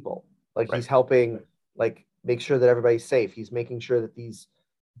the people. Like he's helping like make sure that everybody's safe. He's making sure that these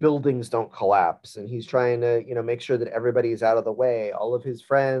buildings don't collapse, and he's trying to, make sure that everybody's out of the way, all of his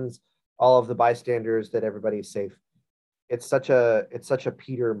friends, all of the bystanders, that everybody's safe. It's such a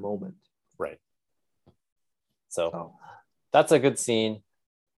Peter moment. Right. So that's a good scene.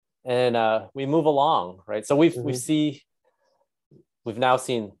 And we move along, right? So we've now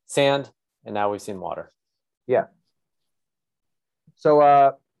seen sand, and now we've seen water. Yeah.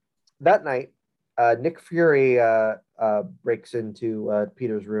 So that night, Nick Fury breaks into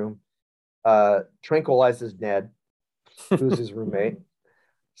Peter's room, tranquilizes Ned, who's his roommate.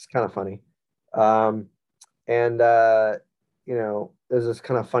 It's kind of funny. And there's this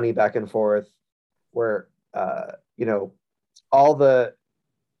kind of funny back and forth where,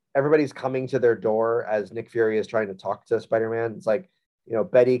 everybody's coming to their door as Nick Fury is trying to talk to Spider-Man. It's like,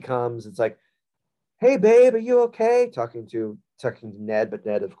 Betty comes. It's like, hey, babe, are you okay? Talking to Ned, but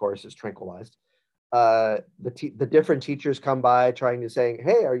Ned, of course, is tranquilized. The different teachers come by trying to say,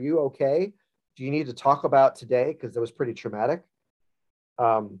 hey, are you okay? Do you need to talk about today? Because it was pretty traumatic.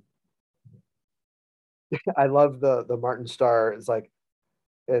 I love the Martin Starr is like,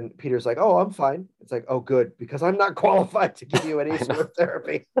 and Peter's like, oh, I'm fine. It's like, oh, good, because I'm not qualified to give you any sort of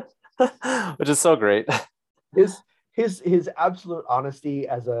therapy. Which is so great. His absolute honesty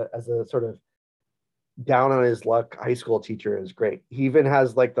as a sort of down on his luck high school teacher is great. He even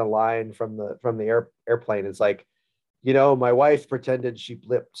has like the line from the airplane. It's like, my wife pretended she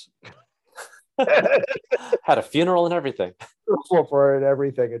blipped. Had a funeral and everything. For her and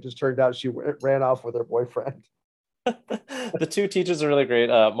everything. It just turned out she ran off with her boyfriend. The two teachers are really great.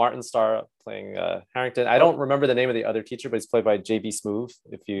 Martin Starr playing Harrington. I don't remember the name of the other teacher, but he's played by J.B. Smoove.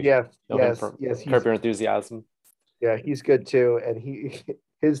 If you know him from Curb Your Enthusiasm. Yeah, he's good too. And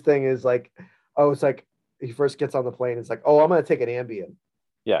his thing is like, it's like he first gets on the plane. It's like, I'm going to take an Ambien.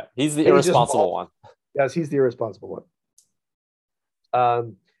 Yeah, he's the irresponsible one. Yes, he's the irresponsible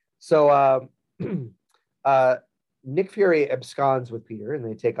one. So Nick Fury absconds with Peter, and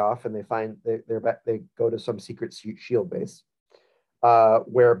they take off, and they find they go to some secret shield base,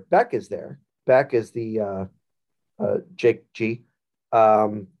 where Beck is there. Beck is the Jake G.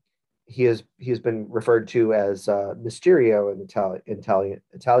 He has been referred to as Mysterio in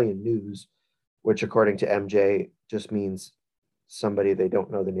Italian news, which according to MJ just means somebody they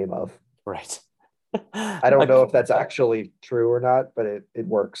don't know the name of. Right. I don't know if that's actually true or not, but it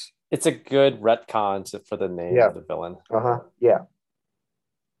works. It's a good retcon for the name of the villain. Yeah.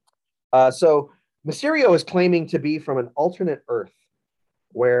 So Mysterio is claiming to be from an alternate Earth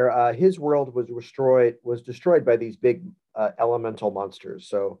where his world was destroyed by these big elemental monsters.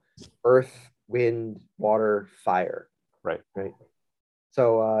 So earth, wind, water, fire. Right.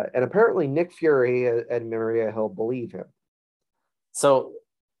 So and apparently Nick Fury and Maria Hill believe him. So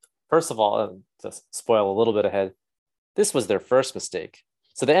first of all, to spoil a little bit ahead, this was their first mistake.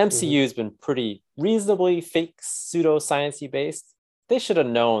 So the MCU has been pretty reasonably fake pseudo-sciencey based. They should have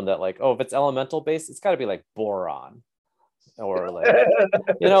known that, like, if it's elemental based, it's got to be like boron, or like,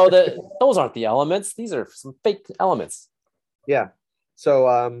 those aren't the elements. These are some fake elements. Yeah.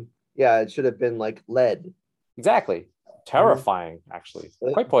 So it should have been like lead. Exactly. Terrifying, actually.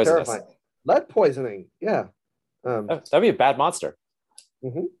 Quite poisonous. Terrifying. Lead poisoning. Yeah. That'd be a bad monster.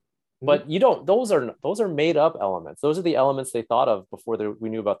 But those are made up elements. Those are the elements they thought of before we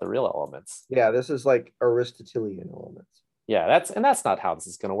knew about the real elements. Yeah, this is like Aristotelian elements. Yeah, that's not how this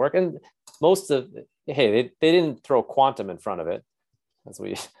is going to work. And they didn't throw quantum in front of it, as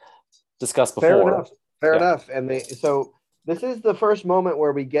we discussed before. Fair enough. And this is the first moment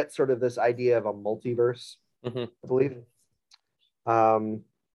where we get sort of this idea of a multiverse, I believe.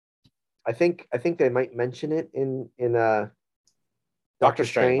 I think they might mention it in Doctor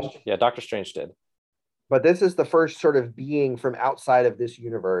Strange. Yeah, Doctor Strange did. But this is the first sort of being from outside of this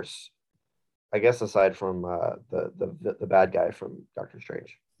universe, I guess, aside from the bad guy from Doctor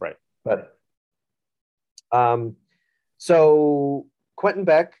Strange. Right. But so Quentin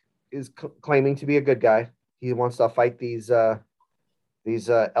Beck is claiming to be a good guy. He wants to fight these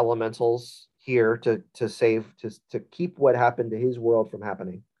elementals here to keep what happened to his world from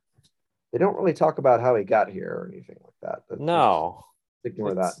happening. They don't really talk about how he got here or anything like that. No.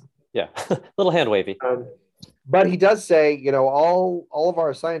 Ignore that. Yeah. Little hand wavy. But he does say, you know, all of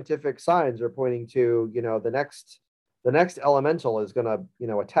our scientific signs are pointing to, you know, the next elemental is going to, you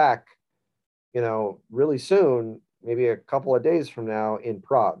know, attack, you know, really soon, maybe a couple of days from now in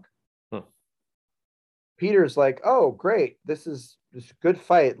Prague. Peter's like, oh, great. This is a good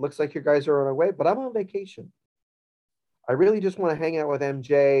fight. Looks like you guys are on our way, but I'm on vacation. I really just want to hang out with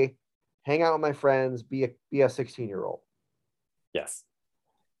MJ, hang out with my friends, be a 16-year-old. Yes.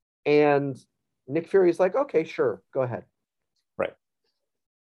 And Nick Fury's like, okay, sure, go ahead. Right.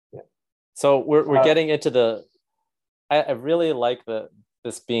 Yeah. So we're getting into I really like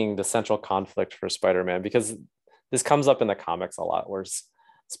this being the central conflict for Spider-Man, because this comes up in the comics a lot, where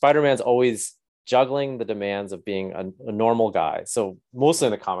Spider-Man's always juggling the demands of being a normal guy. So mostly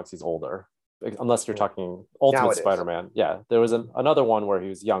in the comics, he's older, unless you're talking Ultimate Nowadays. Spider-Man. Yeah, there was another one where he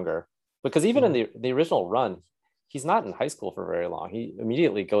was younger, because even in the original run, he's not in high school for very long. He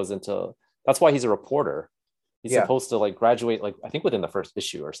immediately goes into, that's why he's a reporter. He's supposed to like graduate, like I think within the first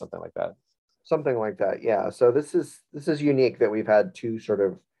issue or something like that. Something like that, yeah. So this is unique that we've had two sort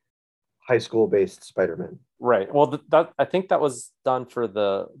of high school based Spider-Man. Right. Well, that I think that was done for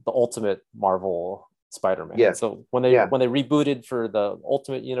the Ultimate Marvel Spider-Man. Yeah. So when they rebooted for the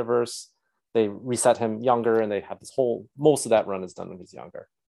Ultimate Universe, they reset him younger, and they have this most of that run is done when he's younger.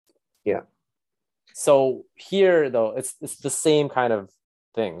 Yeah. So here, though, it's the same kind of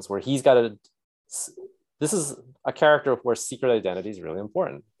things where he's got to. This is a character where secret identity is really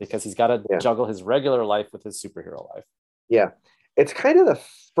important, because he's got to juggle his regular life with his superhero life. Yeah, it's kind of the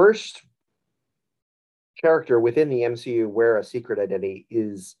first character within the MCU where a secret identity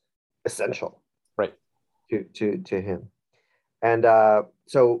is essential, right? To him, and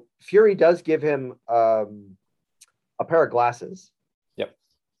so Fury does give him a pair of glasses. Yep.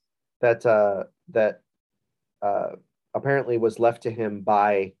 That apparently was left to him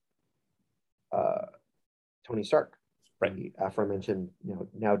by Tony Stark, right? The aforementioned, you know,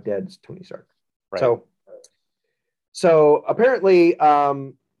 now dead Tony Stark. Right. So apparently,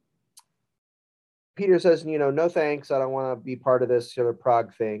 Peter says, you know, no thanks, I don't want to be part of this sort of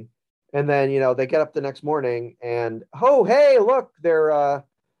Prague thing. And then, you know, they get up the next morning, and oh, hey, look, their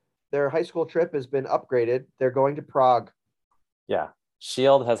high school trip has been upgraded. They're going to Prague. Yeah,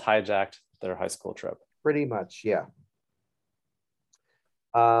 SHIELD has hijacked their high school trip. Pretty much, yeah.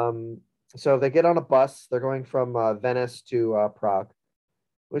 So they get on a bus. They're going from Venice to Prague,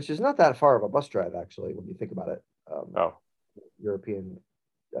 which is not that far of a bus drive, actually, when you think about it. European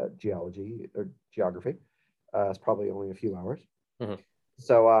geology or geography. It's probably only a few hours. Mm-hmm.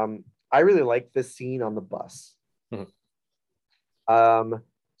 So I really like this scene on the bus. Mm-hmm.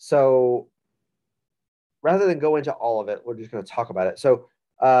 So rather than go into all of it, we're just going to talk about it. So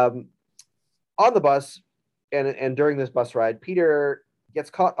on the bus and during this bus ride, Peter gets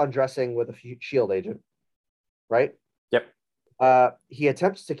caught undressing with a SHIELD agent, right? Yep. He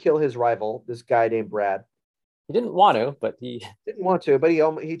attempts to kill his rival, this guy named Brad. He didn't want to, but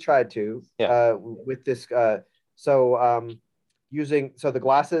he tried to. Yeah. With this, so the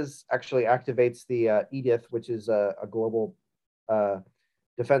glasses actually activates the Edith, which is a global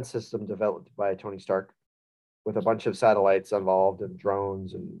defense system developed by Tony Stark, with a bunch of satellites involved and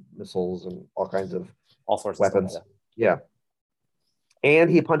drones and missiles and all kinds of sorts weapons. Of stuff, yeah.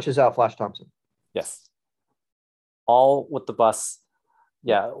 And he punches out Flash Thompson. Yes. All with the bus.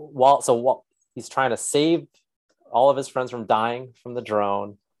 Yeah. While he's trying to save all of his friends from dying from the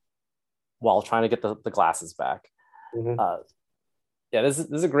drone while trying to get the glasses back. Mm-hmm. This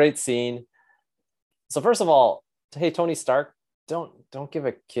is a great scene. So first of all, hey, Tony Stark, don't give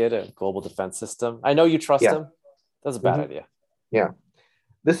a kid a global defense system. I know you trust him. That's a bad idea. Yeah.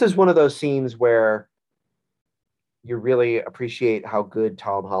 This is one of those scenes where you really appreciate how good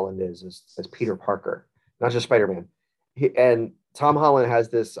Tom Holland is as Peter Parker, not just Spider-Man. And Tom Holland has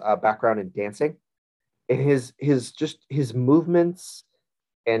this background in dancing, and his movements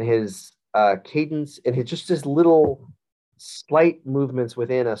and his cadence and his little slight movements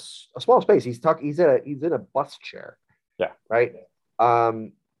within a small space. He's in a bus chair. Yeah. Right.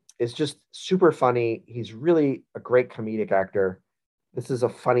 It's just super funny. He's really a great comedic actor. This is a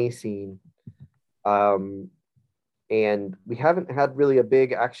funny scene. And we haven't had really a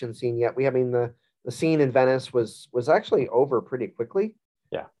big action scene yet. I mean, the scene in Venice was actually over pretty quickly.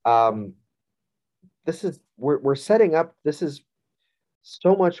 Yeah. This is we're setting up. This is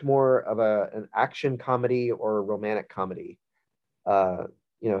so much more of an action comedy or a romantic comedy,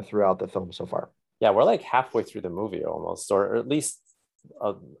 throughout the film so far. Yeah, we're like halfway through the movie almost, or at least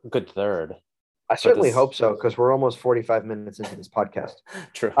a good third. I certainly hope so, because we're almost 45 minutes into this podcast.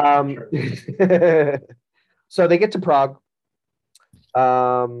 True. So they get to Prague.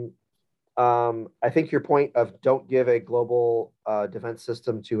 I think your point of don't give a global defense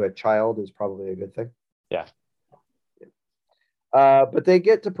system to a child is probably a good thing. Yeah. But they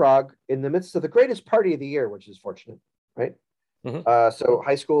get to Prague in the midst of the greatest party of the year, which is fortunate, right? Mm-hmm. So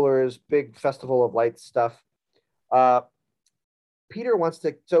high schoolers, big festival of lights stuff. Peter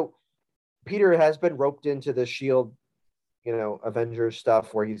has been roped into the Shield, Avengers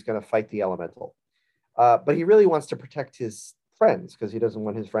stuff where he's going to fight the Elemental. But he really wants to protect his friends because he doesn't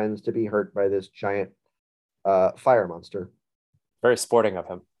want his friends to be hurt by this giant fire monster. Very sporting of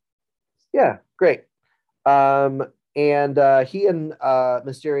him. Yeah, great. And he and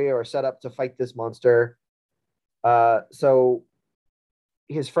Mysterio are set up to fight this monster. So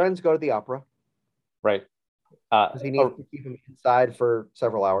his friends go to the opera. Right. Because he needs to keep him inside for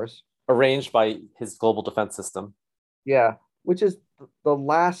several hours. Arranged by his global defense system. Yeah, which is the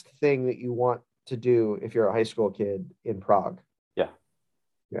last thing that you want to do if you're a high school kid in Prague. Yeah.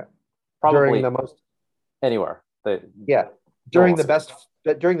 Yeah. Probably during the most anywhere. During the best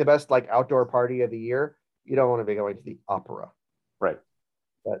like outdoor party of the year, you don't want to be going to the opera. Right.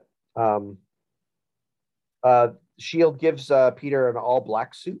 But Shield gives Peter an all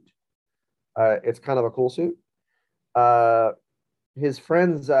black suit. It's kind of a cool suit. His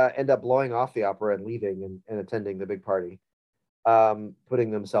friends end up blowing off the opera and leaving and attending the big party,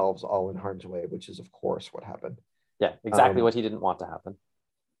 putting themselves all in harm's way, which is, of course, what happened. Yeah, exactly what he didn't want to happen.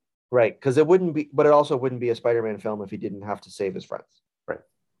 Right, because it also wouldn't be a Spider-Man film if he didn't have to save his friends. Right.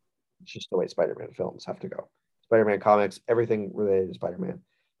 It's just the way Spider-Man films have to go. Spider-Man comics, everything related to Spider-Man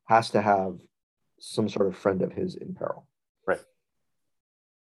has to have some sort of friend of his in peril. Right.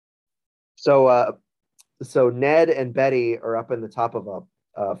 So Ned and Betty are up in the top of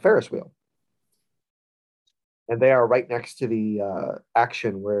a Ferris wheel. And they are right next to the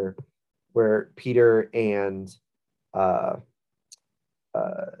action where Peter and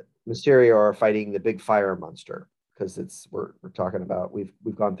Mysterio are fighting the big fire monster, because we're talking about we've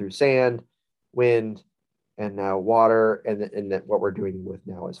gone through sand, wind, and now water, and that what we're dealing with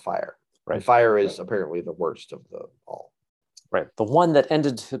now is fire. Right. And fire is apparently the worst of the all. Right. The one that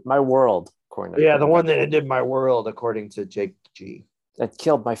ended my world. The one that ended my world, according to Jake G. That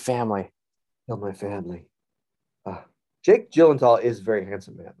killed my family. Killed my family. Jake Gyllenhaal is a very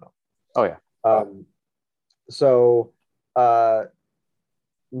handsome man, though. Oh, yeah. So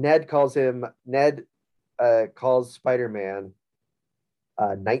Ned calls Spider-Man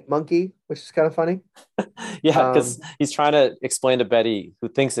Night Monkey, which is kind of funny. Yeah, because he's trying to explain to Betty, who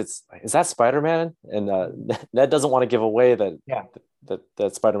thinks is that Spider-Man? And Ned doesn't want to give away that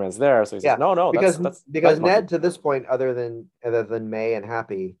Spider-Man's there. So he's like, no, because Ned, to this point, other than May and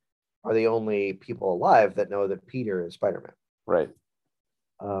Happy, are the only people alive that know that Peter is Spider-Man. Right.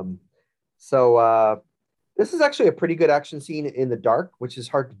 So this is actually a pretty good action scene in the dark, which is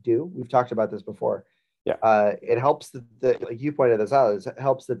hard to do. We've talked about this before. Yeah. It helps that like you pointed this out, it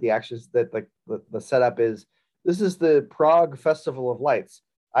helps that the actions that like the setup is, this is the Prague Festival of Lights.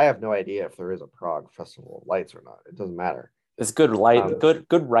 I have no idea if there is a Prague Festival of Lights or not. It doesn't matter. It's good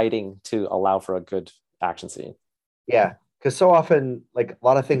good writing to allow for a good action scene. Yeah, because so often, like, a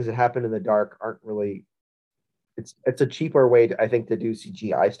lot of things that happen in the dark aren't really. It's a cheaper way, I think, to do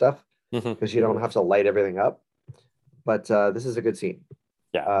CGI stuff, because you don't have to light everything up. But this is a good scene.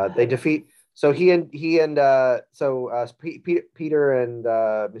 Yeah. They defeat. So Peter and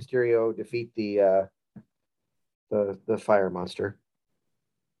Mysterio defeat the fire monster.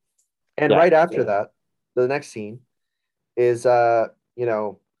 And right after that, the next scene is Beck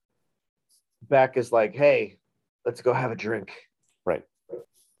is like, hey, let's go have a drink. Right.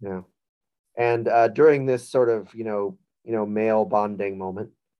 Yeah. And during this sort of male bonding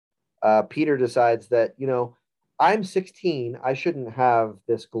moment, Peter decides that I'm 16, I shouldn't have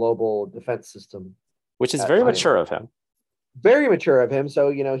this global defense system, which is very mature of him. Very mature of him.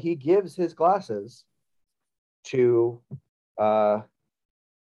 So he gives his glasses to Beck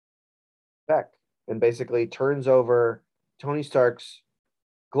and basically turns over Tony Stark's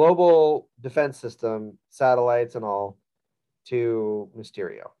global defense system, satellites and all, to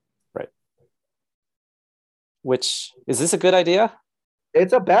Mysterio. Right. Which, is this a good idea?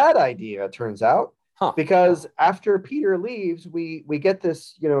 It's a bad idea, it turns out, Huh. because after Peter leaves, we get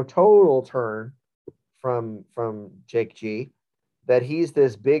this, total turn from Jake G, that he's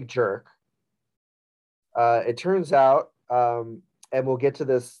this big jerk. It turns out, and we'll get to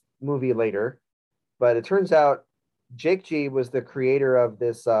this movie later, but it turns out Jake G was the creator of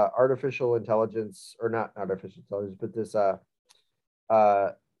this artificial intelligence, or not artificial intelligence, but this it's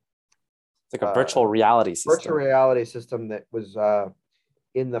like a virtual reality system. Virtual reality system that was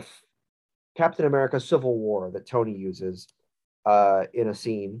in the Captain America Civil War that Tony uses in a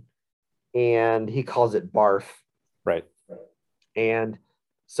scene, and he calls it Barf. Right. And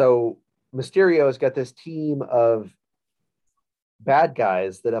so Mysterio's got this team of bad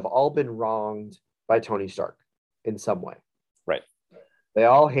guys that have all been wronged by Tony Stark in some way. Right. They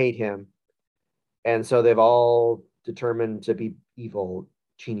all hate him. And so they've all determined to be evil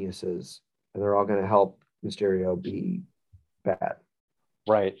geniuses, and they're all going to help Mysterio be bad.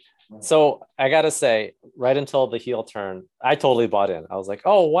 Right. So I got to say, right until the heel turn, I totally bought in. I was like,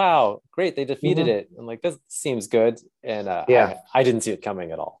 oh, wow, great. They defeated it. I'm like, this seems good. And I didn't see it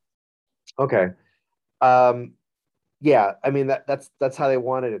coming at all. Okay. Yeah, I mean, that's how they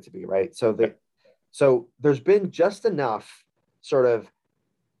wanted it to be, right? So there's been just enough sort of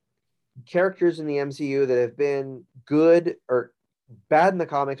characters in the MCU that have been good or bad in the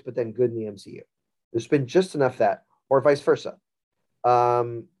comics, but then good in the MCU. There's been just enough that, or vice versa.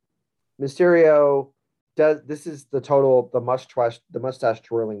 Mysterio this is the mustache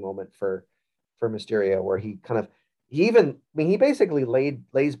twirling moment for Mysterio, where he basically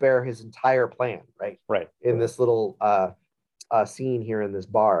lays bare his entire plan, right in this little scene here in this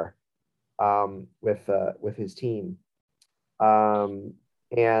bar with his team, and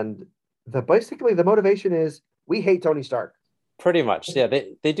basically the motivation is we hate Tony Stark. Pretty much, yeah.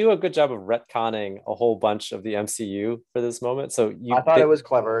 They do a good job of retconning a whole bunch of the MCU for this moment. So I thought it was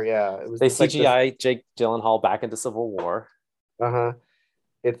clever. Yeah, it was. They CGI Jake Gyllenhaal back into Civil War.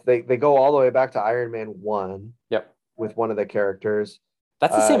 They go all the way back to Iron Man 1. Yep. With one of the characters.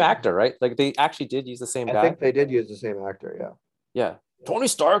 That's the same actor, right? Like they actually did use the same guy. I think they did use the same actor. Yeah. Yeah. Tony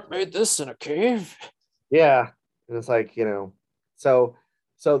Stark made this in a cave. Yeah, and it's like so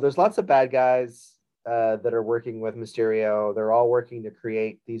there's lots of bad guys that are working with Mysterio. They're all working to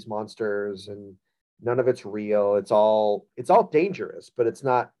create these monsters, and none of it's real. It's all dangerous, but it's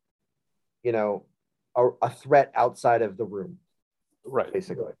not, a threat outside of the room. Right.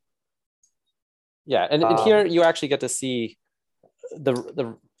 Basically. Yeah, and here you actually get to see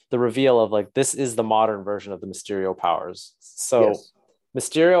the reveal of like, this is the modern version of the Mysterio powers. So yes.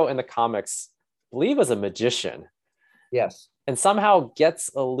 Mysterio in the comics, I believe, was a magician. Yes. And somehow gets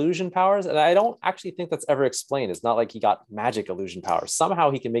illusion powers. And I don't actually think that's ever explained. It's not like he got magic illusion powers.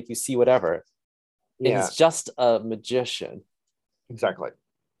 Somehow he can make you see whatever. Yeah. He's just a magician. Exactly.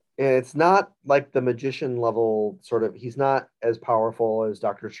 It's not like the magician level sort of, he's not as powerful as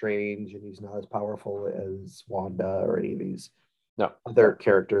Doctor Strange, and he's not as powerful as Wanda or any of these other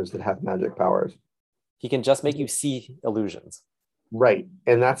characters that have magic powers. He can just make you see illusions. Right.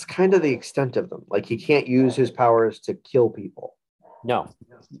 And that's kind of the extent of them. Like, he can't use his powers to kill people. No.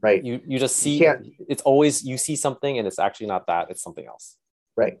 Right. You just see, it's always, you see something and it's actually not that, it's something else.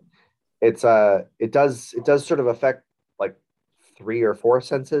 Right. It's it does sort of affect like 3 or 4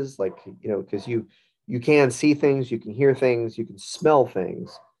 senses, like, because you can see things, you can hear things, you can smell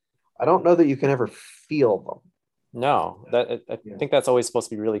things. I don't know that you can ever feel them. No, I think that's always supposed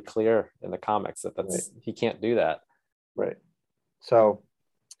to be really clear in the comics that's right. He can't do that. Right. So,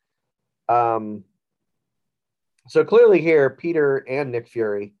 so clearly here, Peter and Nick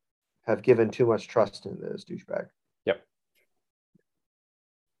Fury have given too much trust in this douchebag. Yep.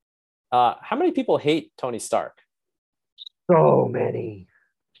 How many people hate Tony Stark? So many.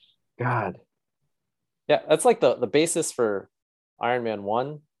 God. Yeah, that's like the basis for Iron Man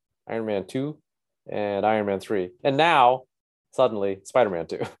 1, Iron Man 2, and Iron Man 3. And now, suddenly, Spider-Man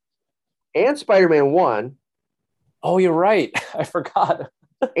 2. And Spider-Man 1. Oh, you're right. I forgot.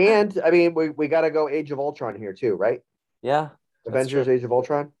 And, I mean, we got to go Age of Ultron here, too, right? Yeah. Avengers Age of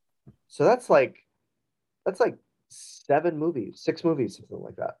Ultron. So that's like 6 movies, something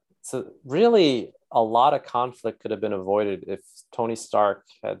like that. So really, a lot of conflict could have been avoided if Tony Stark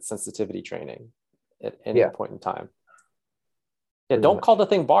had sensitivity training at any point in time. Yeah, don't call the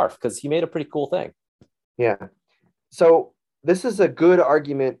thing barf, because he made a pretty cool thing. Yeah. So this is a good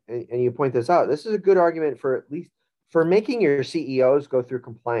argument, and you point this out. This is a good argument for at least for making your CEOs go through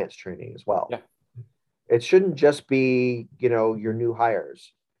compliance training as well. Yeah. It shouldn't just be, your new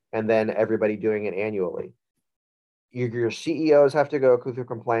hires and then everybody doing it annually. your CEOs have to go through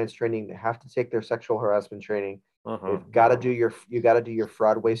compliance training. They have to take their sexual harassment training. You've got to do your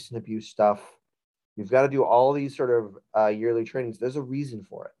fraud, waste, and abuse stuff. You've got to do all these sort of yearly trainings. There's a reason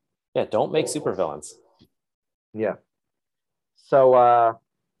for it. Yeah, don't make supervillains. Yeah. So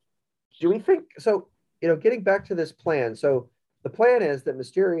do we think so? Getting back to this plan. So the plan is that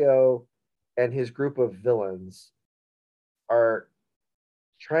Mysterio and his group of villains are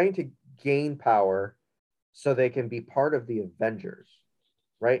trying to gain power so they can be part of the Avengers,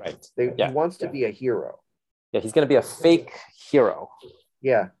 right? He wants to be a hero. Yeah, he's going to be a fake hero.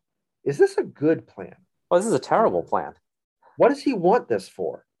 Yeah. Is this a good plan? Oh, this is a terrible plan. What does he want this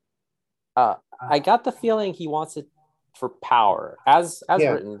for? I got the feeling he wants it for power. As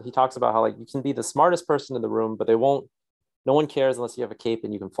written, he talks about how like you can be the smartest person in the room, but no one cares unless you have a cape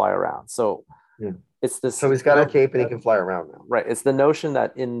and you can fly around. So it's this. So he's got a cape and he can fly around now. Right. It's the notion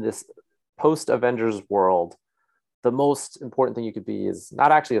that in this post-Avengers world, the most important thing you could be is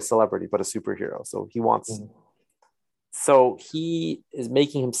not actually a celebrity, but a superhero. So he wants. Mm-hmm. So he is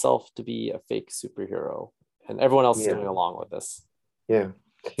making himself to be a fake superhero, and everyone else is going along with this. Yeah.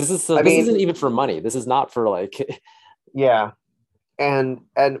 This isn't even for money. This is not for like. Yeah, and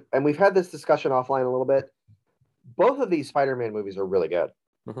we've had this discussion offline a little bit. Both of these Spider-Man movies are really good,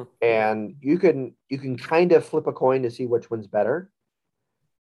 and you can kind of flip a coin to see which one's better.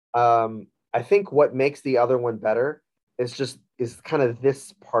 I think what makes the other one better is kind of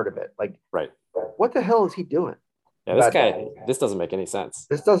this part of it. Like, what the hell is he doing? Yeah, this doesn't make any sense.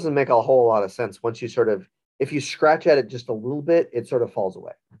 This doesn't make a whole lot of sense once you if you scratch at it just a little bit, it sort of falls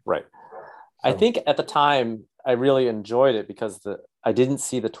away. Right. So. I think at the time I really enjoyed it because I didn't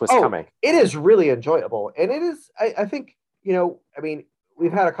see the twist coming. It is really enjoyable. And it is, I think,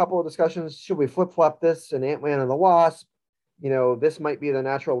 we've had a couple of discussions. Should we flip-flop this and Ant-Man and the Wasp? This might be the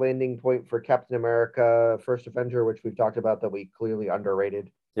natural landing point for Captain America, First Avenger, which we've talked about that we clearly underrated.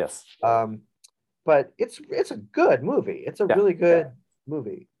 Yes. But it's a good movie. It's a really good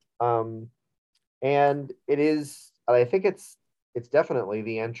movie. And it is, I think it's definitely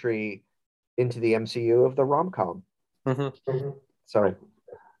the entry into the MCU of the rom-com. So,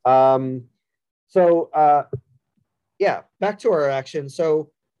 back to our action.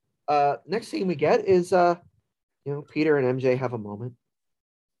 So, next scene we get is, Peter and MJ have a moment.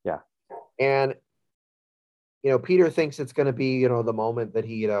 Yeah. And, Peter thinks it's going to be, the moment that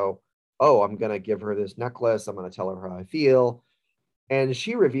he, I'm going to give her this necklace. I'm going to tell her how I feel. And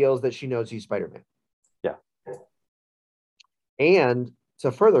she reveals that she knows he's Spider-Man. Yeah. And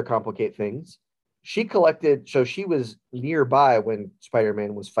to further complicate things, she was nearby when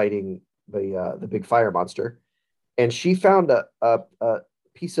Spider-Man was fighting the big fire monster, and she found a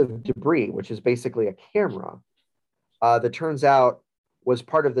piece of debris, which is basically a camera, that turns out was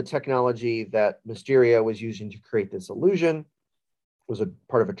part of the technology that Mysterio was using to create this illusion. It was a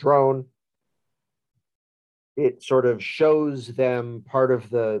part of a drone. It sort of shows them part of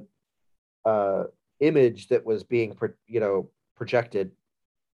the image that was being projected.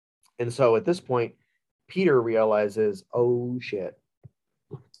 And so at this point, Peter realizes, oh shit,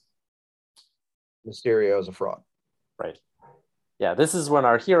 Mysterio is a fraud. Right. Yeah, this is when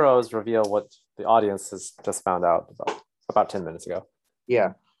our heroes reveal what the audience has just found out about 10 minutes ago.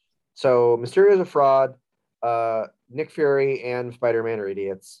 Yeah. So Mysterio is a fraud. Nick Fury and Spider-Man are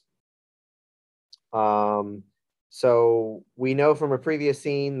idiots. So we know from a previous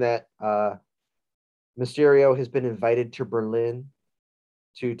scene that Mysterio has been invited to Berlin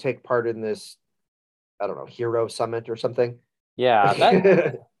to take part in this, I don't know, hero summit or something. Yeah,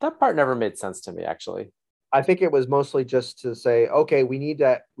 that part never made sense to me, actually. I think it was mostly just to say, okay, we need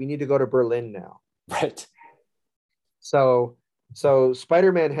to go to Berlin now. Right. So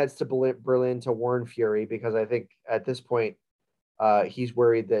Spider-Man heads to Berlin to warn Fury, because I think at this point he's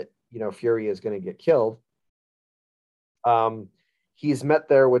worried that Fury is going to get killed. He's met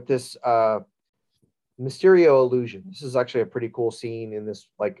there with this Mysterio illusion. This is actually a pretty cool scene in this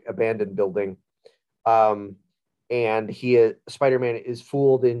like abandoned building. And Spider-Man is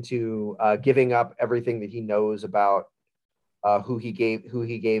fooled into giving up everything that he knows about who he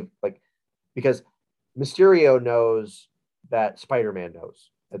gave, like, because Mysterio knows that Spider-Man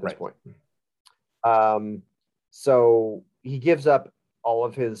knows at this point. So he gives up all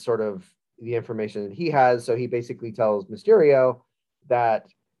of his sort of the information that he has. So he basically tells Mysterio that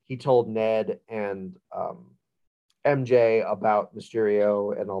he told Ned and MJ about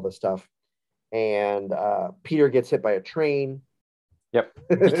Mysterio and all this stuff. And Peter gets hit by a train. Yep.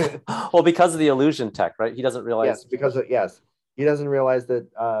 Well, because of the illusion tech, right? He doesn't realize. Yes, he doesn't realize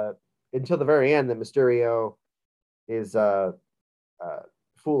that until the very end that Mysterio is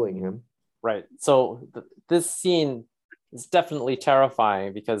fooling him. Right. So this scene is definitely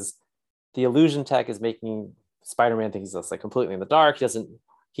terrifying because the illusion tech is making Spider-Man think he's just like completely in the dark.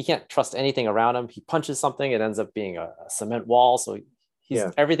 He can't trust anything around him. He punches something, it ends up being a cement wall. So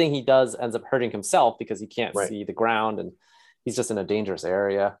everything he does ends up hurting himself because he can't see the ground, and he's just in a dangerous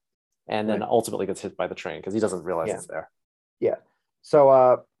area. And then ultimately gets hit by the train because he doesn't realize it's there. Yeah.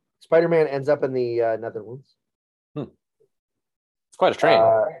 So Spider-Man ends up in the Netherlands. It's quite a train.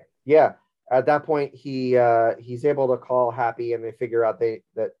 Yeah. At that point, he's able to call Happy, and they figure out that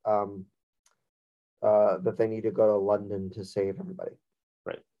they need to go to London to save everybody.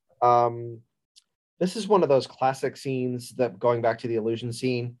 Right. This is one of those classic scenes that, going back to the illusion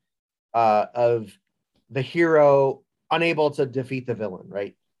scene, of the hero unable to defeat the villain.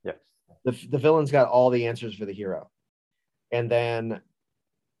 Right. Yes. The villain's got all the answers for the hero, and then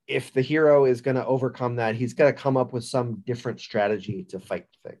if the hero is going to overcome that, he's got to come up with some different strategy to fight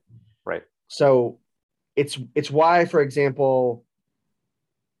the thing. Right. So it's why, for example,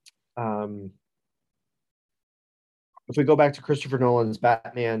 if we go back to Christopher Nolan's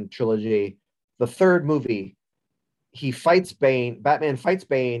Batman trilogy, the third movie, Batman fights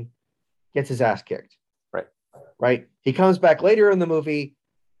Bane, gets his ass kicked. Right. He comes back later in the movie,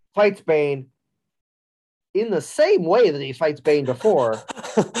 fights Bane in the same way that he fights Bane before.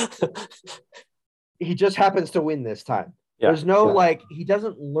 He just happens to win this time. There's no he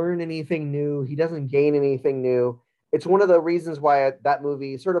doesn't learn anything new. He doesn't gain anything new. It's one of the reasons why that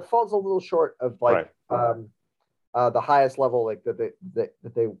movie sort of falls a little short of the highest level that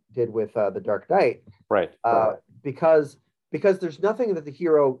they did with The Dark Knight. Right. Because there's nothing that the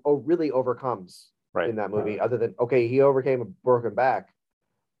hero really overcomes in that movie other than, he overcame a broken back,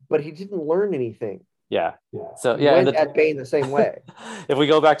 but he didn't learn anything. Yeah. So he went at Bane the same way. If we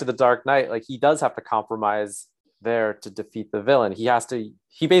go back to The Dark Knight, he does have to compromise there to defeat the villain. He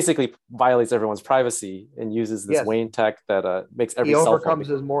basically violates everyone's privacy and uses this Wayne tech that makes every cell phone. He overcomes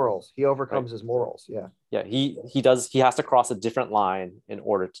his morals. His morals. Yeah. Yeah. He has to cross a different line in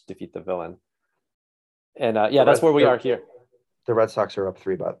order to defeat the villain. And that's where we are here. The Red Sox are up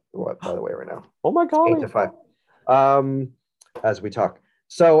 3 by the way right now. Oh my God. 8-5. As we talk.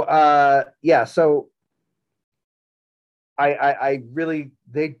 So so I really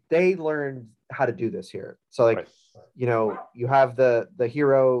they learned how to do this here. So you have the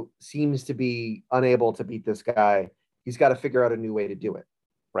hero seems to be unable to beat this guy. He's got to figure out a new way to do it.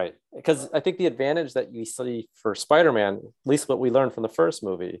 Right. Because I think the advantage that you see for Spider-Man, at least what we learned from the first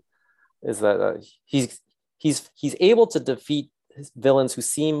movie, is that he's able to defeat villains who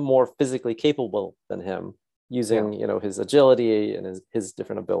seem more physically capable than him using his agility and his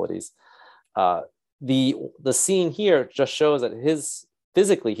different abilities. The scene here just shows that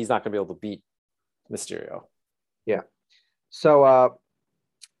physically he's not going to be able to beat Mysterio. Yeah. So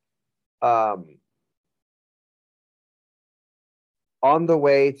on the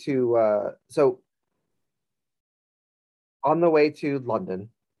way to London,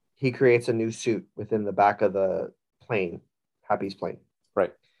 he creates a new suit within the back of the plane, Happy's plane.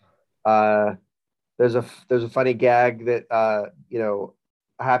 Right. There's a funny gag that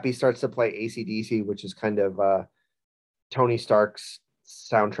Happy starts to play AC/DC, which is kind of Tony Stark's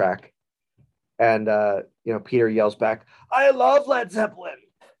soundtrack, and Peter yells back, "I love Led Zeppelin."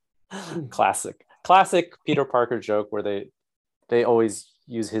 Classic Peter Parker joke where they always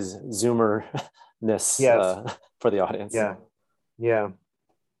use his zoomerness for the audience. Yeah.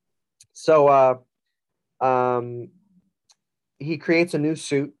 So he creates a new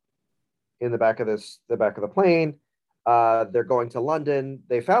suit in the back of the plane. They're going to London.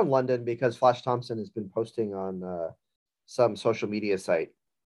 They found London because Flash Thompson has been posting on some social media site.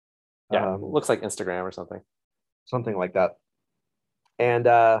 Yeah, looks like Instagram or something. Something like that. And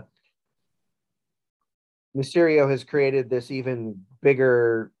Mysterio has created this even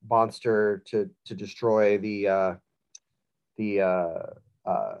bigger monster to destroy the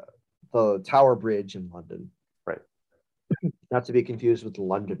Tower Bridge in London. Right. Not to be confused with the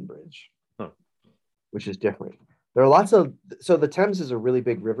London Bridge, which is different. There are so the Thames is a really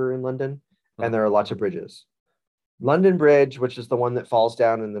big river in London, and there are lots of bridges. London Bridge, which is the one that falls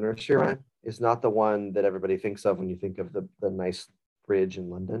down in the nursery rhyme, is not the one that everybody thinks of when you think of the nice bridge in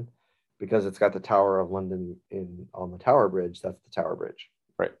London, because it's got the Tower of London on the Tower Bridge. That's the Tower Bridge.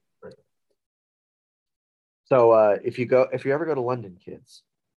 Right. So if you ever go to London, kids,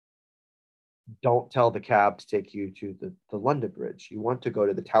 don't tell the cab to take you to the London Bridge. You want to go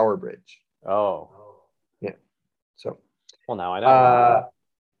to the Tower Bridge. Oh. Yeah. So. Well, now I know.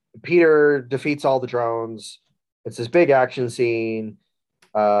 Peter defeats all the drones. It's this big action scene.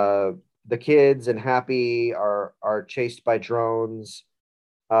 The kids and Happy are chased by drones.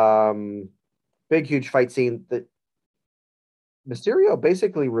 Big, huge fight scene that Mysterio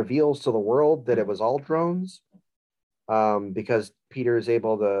basically reveals to the world that it was all drones, because Peter is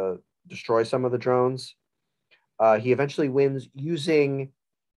able to destroy some of the drones. He eventually wins using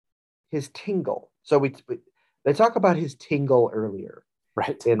his tingle. So they talk about his tingle earlier,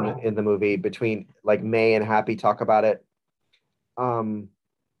 right? In the movie, between like May and Happy talk about it.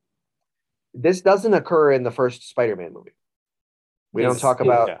 This doesn't occur in the first Spider-Man movie. We don't talk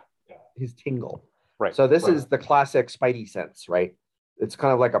about his tingle. Right. So this is the classic Spidey sense, right? It's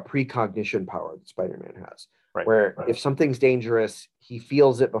kind of like a precognition power that Spider-Man has, where if something's dangerous, he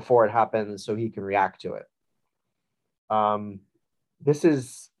feels it before it happens, so he can react to it. This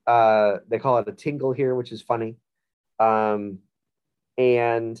is they call it a tingle here, which is funny. And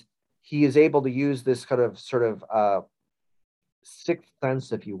he is able to use this kind of sort of sixth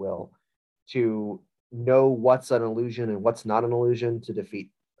sense, if you will, to know what's an illusion and what's not an illusion to defeat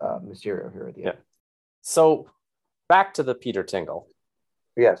Mysterio here at the end. So back to the Peter tingle.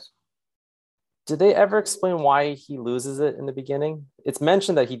 Yes. Did they ever explain why he loses it in the beginning? It's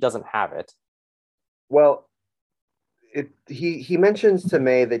mentioned that he doesn't have it. Well, he mentions to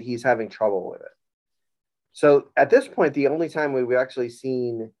May that he's having trouble with it. So at this point, the only time we've actually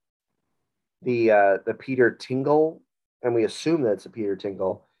seen the Peter tingle, and we assume that it's a Peter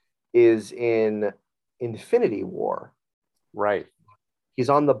tingle, is in Infinity War. Right. He's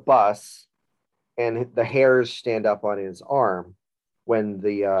on the bus, and the hairs stand up on his arm when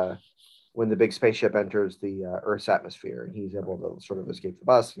the big spaceship enters the Earth's atmosphere, and he's able to sort of escape the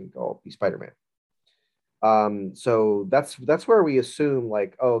bus and go be Spider-Man. So that's where we assume,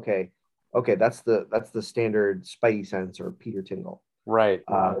 like, oh, okay, that's the standard Spidey sense or Peter tingle, right?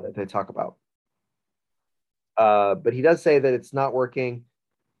 That they talk about. But he does say that it's not working.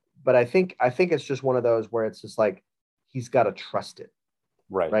 But I think it's just one of those where it's just like he's got to trust it,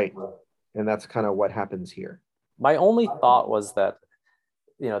 right? And that's kind of what happens here. My only thought was that,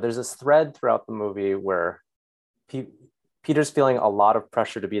 there's this thread throughout the movie where Peter's feeling a lot of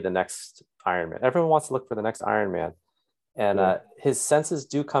pressure to be the next Iron Man. Everyone wants to look for the next Iron Man, and his senses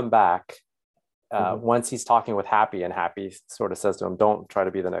do come back once he's talking with Happy, and Happy sort of says to him, "Don't try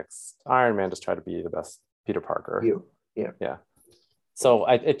to be the next Iron Man. Just try to be the best Peter Parker." Yeah. So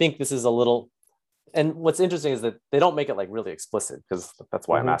I think this is a little, and what's interesting is that they don't make it like really explicit, because that's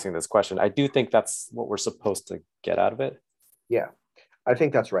why I'm asking this question. I do think that's what we're supposed to get out of it. Yeah, I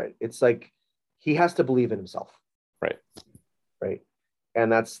think that's right. It's like he has to believe in himself. Right.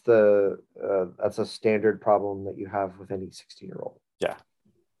 And that's a standard problem that you have with any 16-year-old. Yeah.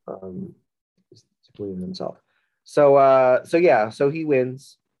 To believe in himself. So he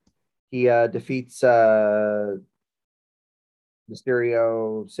wins. He defeats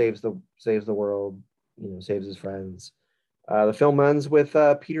Mysterio, saves the world, saves his friends. The film ends with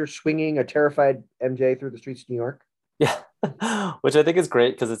Peter swinging a terrified MJ through the streets of New York. Yeah, which I think is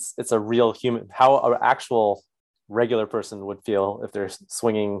great, because it's a real human, how an actual regular person would feel if they're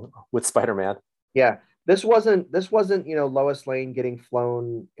swinging with Spider-Man. Yeah, this wasn't Lois Lane getting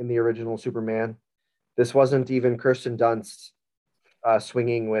flown in the original Superman. This wasn't even Kirsten Dunst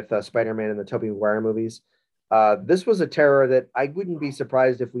swinging with Spider-Man in the Tobey Maguire movies. This was a terror that I wouldn't be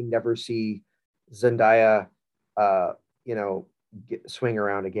surprised if we never see Zendaya, swing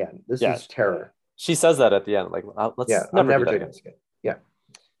around again. This is terror. She says that at the end, like, let's never do this again. Yeah.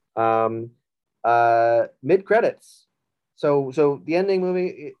 Mid credits. So the end of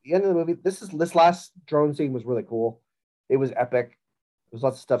the movie. This last drone scene was really cool. It was epic. There's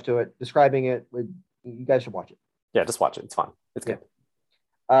lots of stuff to it. Describing it, you guys should watch it. Yeah, just watch it. It's fun. It's good.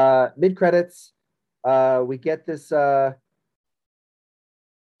 Mid credits. We get this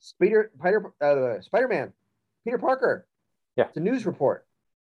Spider-Man, Peter Parker. Yeah. It's a news report.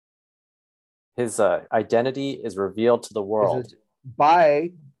 His identity is revealed to the world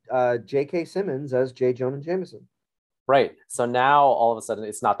by J.K. Simmons as J. Jonah Jameson. Right. So now all of a sudden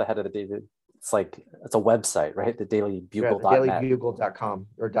it's not the head of the Daily. It's like, it's a website, right? The Daily Bugle. Yeah, dailybugle.com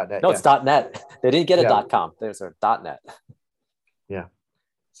or .net. No, it's .net. They didn't get a .com. There's a .net. Yeah.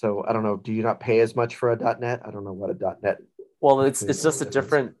 So I don't know. Do you not pay as much for a .net? I don't know what a .net. Well, it's just a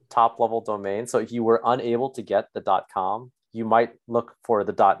different top level domain. So if you were unable to get the .com, you might look for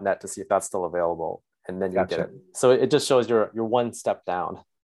the .net to see if that's still available, and then you get it. So it just shows you're one step down.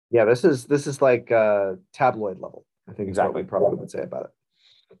 Yeah, this is like tabloid level, I think, is what we probably would say about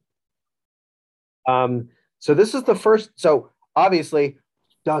it. So this is the first. So obviously,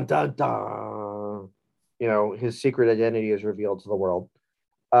 dun dun dun. His secret identity is revealed to the world.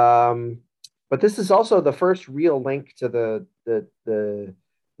 But this is also the first real link to the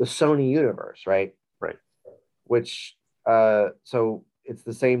Sony universe, right? Right. Which so it's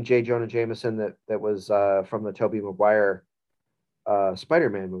the same J. Jonah Jameson that was from the Tobey Maguire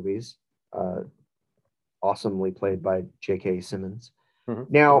Spider-Man movies, awesomely played by J.K. Simmons. Mm-hmm.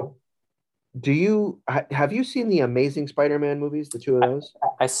 Now, have you seen the Amazing Spider-Man movies, the two of those?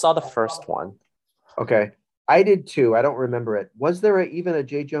 I saw the first one. Okay. I did too. I don't remember it. Was there even a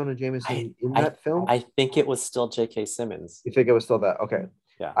J. Jonah Jameson in that film? I think it was still J.K. Simmons. You think it was still that? Okay.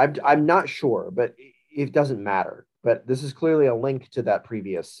 Yeah. I'm not sure, but it doesn't matter. But this is clearly a link to that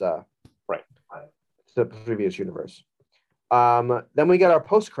previous right. To the previous universe. Then we get our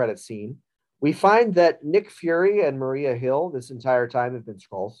post-credit scene. We find that Nick Fury and Maria Hill this entire time have been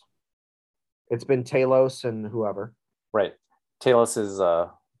Skrulls. It's been Talos and whoever. Right. Talos'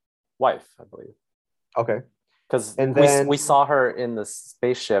 wife, I believe. Okay. Because we saw her in the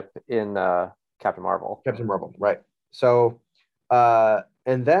spaceship in Captain Marvel. Captain Marvel, right. So,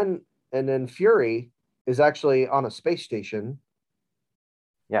 and then Fury is actually on a space station.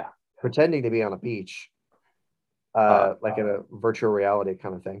 Yeah. Pretending to be on a beach. Like in a virtual reality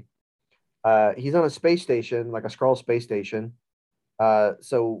kind of thing. He's on a space station, like a Skrull space station.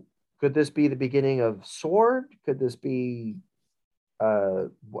 So could this be the beginning of Sword? Could this be I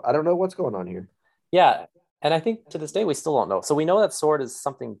don't know what's going on here. Yeah. And I think to this day we still don't know. So we know that Sword is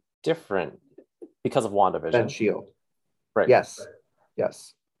something different because of WandaVision. Than Shield. Right. Yes.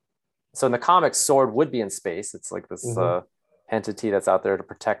 Yes. So in the comics, Sword would be in space. It's like this entity that's out there to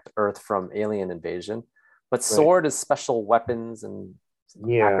protect Earth from alien invasion. But Sword is special weapons and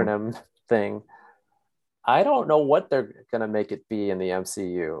acronym thing. I don't know what they're gonna make it be in the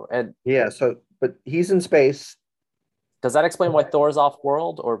MCU. And but he's in space. Does that explain why Thor's off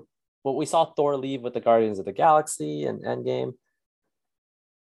world? Or well, we saw Thor leave with the Guardians of the Galaxy and Endgame.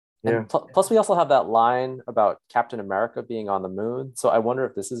 And plus we also have that line about Captain America being on the moon. So I wonder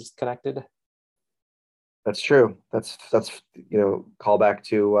if this is connected. That's true. That's call back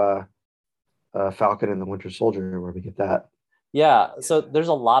to Falcon and the Winter Soldier where we get that. Yeah, so there's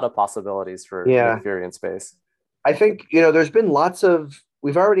a lot of possibilities for Nick Fury in space. I think there's been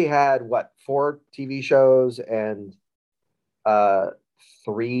we've already had 4 TV shows and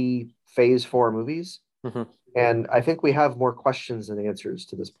 3 Phase 4 movies, and I think we have more questions than answers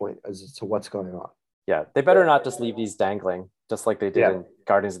to this point as to what's going on. Yeah, they better not just leave these dangling, just like they did in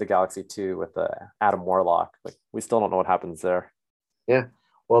Guardians of the Galaxy 2 with Adam Warlock. Like we still don't know what happens there. Yeah.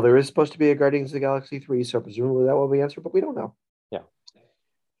 Well, there is supposed to be a Guardians of the Galaxy 3, so presumably that will be answered, but we don't know. Yeah.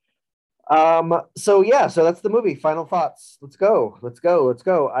 So that's the movie. Final thoughts. Let's go.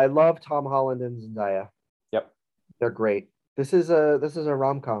 I love Tom Holland and Zendaya. Yep. They're great. This is a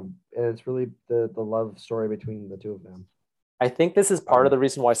rom-com, and it's really the love story between the two of them. I think this is part of the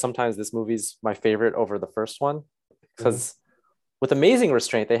reason why sometimes this movie's my favorite over the first one, because with Amazing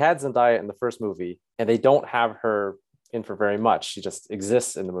Restraint, they had Zendaya in the first movie, and they don't have her in for very much. She just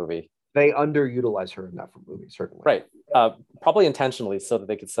exists in the movie. They underutilize her in that movie, certainly. Right. Probably intentionally so that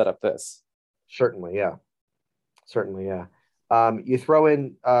they could set up this. Certainly, yeah. You throw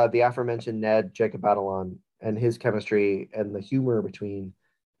in the aforementioned Ned, Jacob Batalon, and his chemistry and the humor between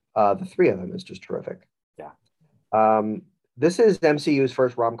the three of them is just terrific. Yeah. This is MCU's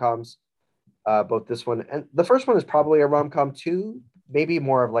first rom-coms. Both this one and the first one is probably a rom-com too, maybe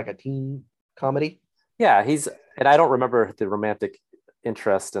more of like a teen comedy. Yeah, and I don't remember the romantic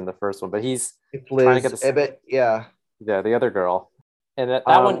interest in the first one, but he's trying to get the other girl, and that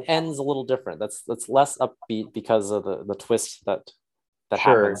one ends a little different. That's less upbeat because of the twist that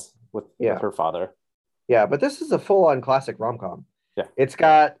happens with her father. Yeah, but this is a full-on classic rom-com. Yeah, it's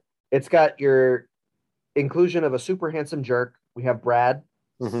got your inclusion of a super handsome jerk. We have Brad,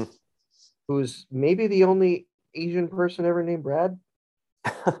 who's maybe the only Asian person ever named Brad.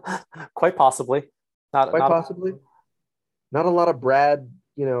 Quite possibly. Not a lot of Brad,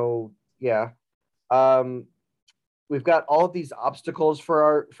 yeah. We've got all of these obstacles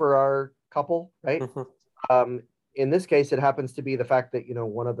for our couple, right? In this case, it happens to be the fact that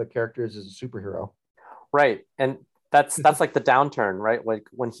one of the characters is a superhero, right? And that's like the downturn, right? Like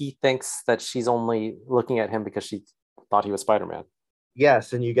when he thinks that she's only looking at him because she thought he was Spider-Man.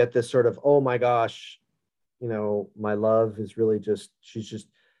 Yes, and you get this sort of, oh my gosh, my love is really she's just.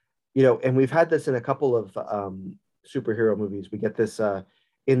 And we've had this in a couple of superhero movies. We get this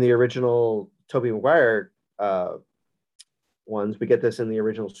in the original Tobey Maguire ones. We get this in the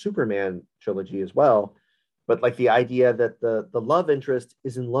original Superman trilogy as well. But like the idea that the love interest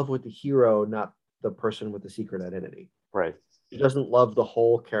is in love with the hero, not the person with the secret identity. Right. She doesn't love the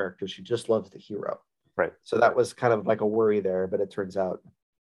whole character. She just loves the hero. Right. So that was kind of like a worry there, but it turns out,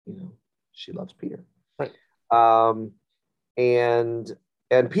 she loves Peter. Right.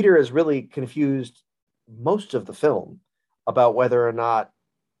 And Peter is really confused most of the film about whether or not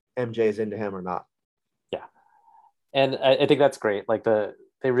MJ is into him or not. Yeah, and I think that's great. Like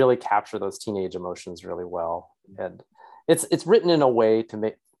they really capture those teenage emotions really well, and it's written in a way to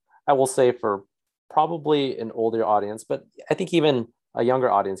make, I will say, for probably an older audience, but I think even a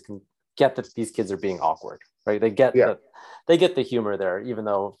younger audience can get that these kids are being awkward, right? Yeah. They get the humor there, even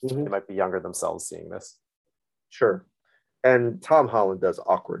though Mhm. they might be younger themselves seeing this. Sure. And Tom Holland does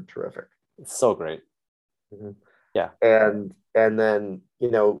awkward terrific. It's so great. Mhm. Yeah. And then,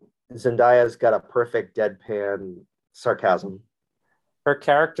 Zendaya's got a perfect deadpan sarcasm. Her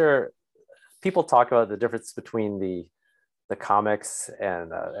character, people talk about the difference between the comics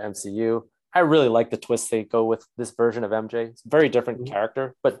and MCU. I really like the twist they go with this version of MJ. It's a very different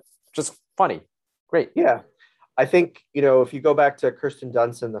character, but just funny. Great. Yeah. I think, if you go back to Kirsten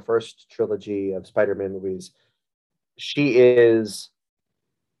Dunst in the first trilogy of Spider-Man movies, she's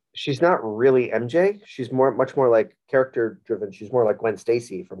not really MJ. She's much more like character driven. She's more like Gwen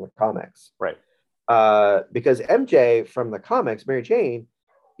Stacy from the comics. Right. Because MJ from the comics, Mary Jane,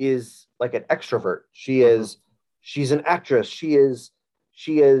 is like an extrovert. She's an actress. She is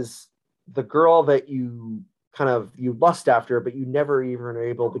the girl that you lust after, but you never even are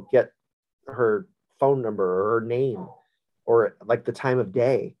able to get her phone number or her name or like the time of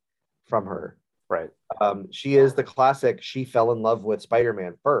day from her. Right. She is the classic. She fell in love with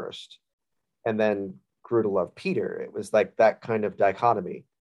Spider-Man first, and then grew to love Peter. It was like that kind of dichotomy.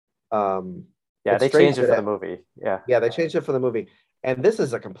 Yeah, they changed it for the movie. Yeah, they changed it for the movie, and this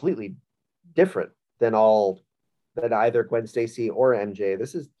is a completely different than either Gwen Stacy or MJ.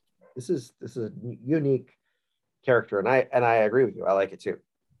 This is a unique character, and I agree with you. I like it too.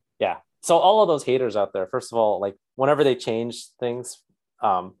 Yeah. So all of those haters out there, first of all, like whenever they change things,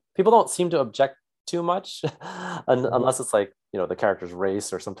 people don't seem to object too much, unless it's like the character's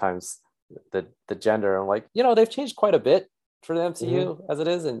race or sometimes the gender. I'm like, they've changed quite a bit for the MCU as it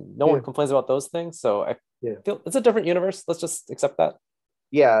is, and no one complains about those things. So I feel it's a different universe. Let's just accept that.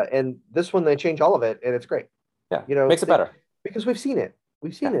 Yeah, and this one they change all of it, and it's great. Yeah, makes it better because we've seen it.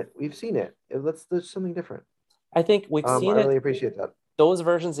 We've seen it. Let's do something different. I think we've seen it. I really appreciate that. Those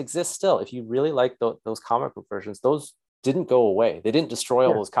versions exist still. If you really like those comic book versions, those didn't go away. They didn't destroy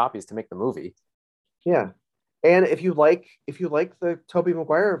all those copies to make the movie. Yeah. And if you like the Tobey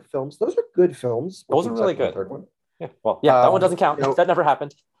Maguire films, those are good films. Those are really good. The third one. Yeah. Well, yeah, that one doesn't count. That never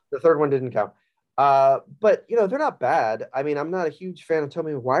happened. The third one didn't count. But they're not bad. I mean, I'm not a huge fan of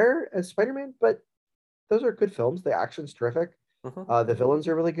Tobey Maguire as Spider-Man, but those are good films. The action's terrific. The villains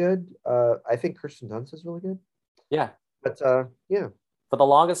are really good. I think Kirsten Dunst is really good. Yeah. But yeah. For the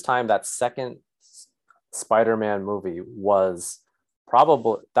longest time, that second Spider-Man movie was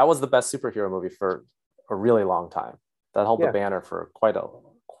the best superhero movie for a really long time. That held the banner for quite a long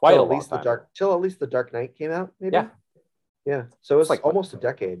time. Till at least the Dark Knight came out, maybe. Yeah. So it's like almost a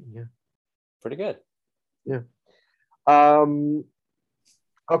decade. Yeah. Pretty good. Yeah.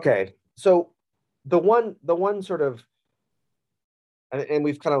 Okay. So the one sort of, and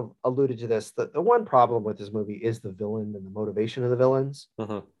we've kind of alluded to this, the one problem with this movie is the villain and the motivation of the villains.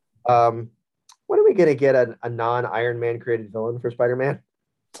 When are we going to get a non-Iron Man created villain for Spider-Man?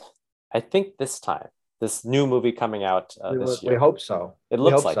 I think this time, this new movie coming out this year. We hope so. It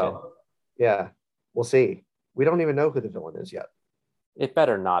looks like it. Yeah, we'll see. We don't even know who the villain is yet. It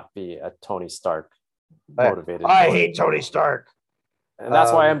better not be a Tony Stark motivated. I hate Tony Stark. And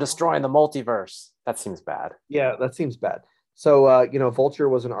that's why I'm destroying the multiverse. That seems bad. Yeah, that seems bad. So, Vulture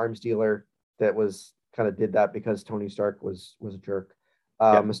was an arms dealer that was kind of did that because Tony Stark was a jerk.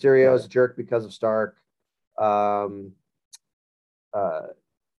 Mysterio is a jerk because of Stark.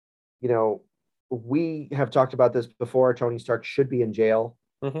 We have talked about this before. Tony Stark should be in jail,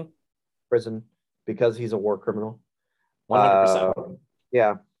 prison, because he's a war criminal. 100%.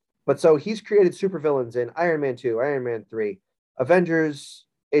 Yeah. But so he's created supervillains in Iron Man 2, Iron Man 3, Avengers,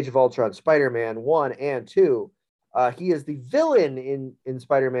 Age of Ultron, Spider-Man 1 and 2. He is the villain in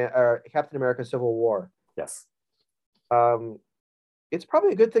Spider-Man, Captain America: Civil War. Yes. It's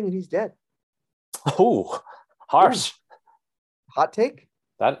probably a good thing that he's dead. Oh, harsh. Hot take?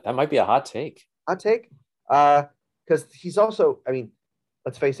 That might be a hot take. Hot take? Because he's also, I mean,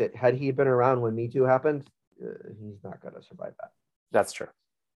 let's face it, had he been around when Me Too happened, he's not going to survive that. That's true.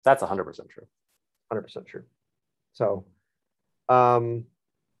 That's 100% true. 100% true. So,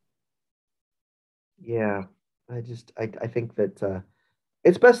 yeah, I think that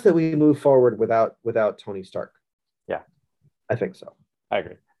it's best that we move forward without Tony Stark. Yeah, I think so. I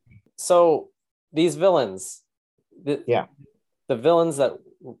agree. So these villains, the villains that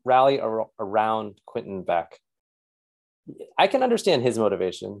rally around Quentin Beck, I can understand his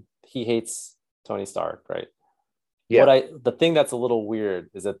motivation. He hates Tony Stark, right? Yeah. The thing that's a little weird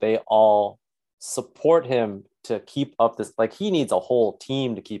is that they all support him to keep up this, like he needs a whole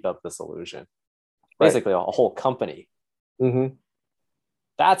team to keep up this illusion. Right. Basically a whole company. Mm-hmm.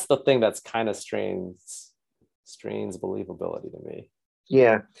 That's the thing that's kind of strains believability to me.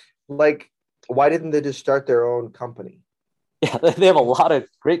 Yeah. Like, why didn't they just start their own company? Yeah, they have a lot of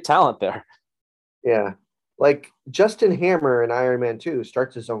great talent there. Yeah. Like Justin Hammer in Iron Man 2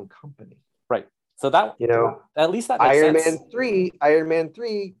 starts his own company. Right. So that, You know, at least that makes sense. Iron Man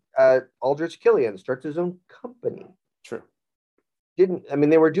 3, Aldrich Killian starts his own company. True. I mean,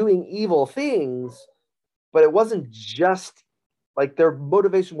 they were doing evil things, but it wasn't just like their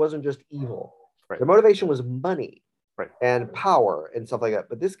motivation wasn't just evil. Right. Their motivation was money, right, and power and stuff like that.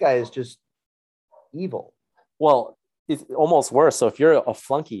 But this guy is just evil. Well, it's almost worse. So if you're a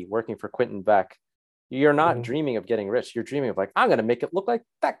flunky working for Quentin Beck, you're not dreaming of getting rich. You're dreaming of like, I'm going to make it look like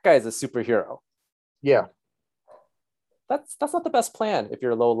that guy's a superhero. Yeah. That's not the best plan if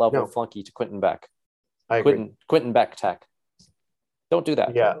you're a low level flunky to Quentin Beck. I agree. Quentin Beck Tech. Don't do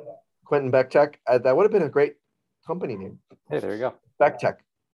that. Yeah. Quentin Beck Tech. That would have been a great company name. Hey, there you go. Beck Tech.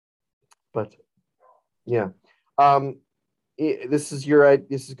 But yeah. This is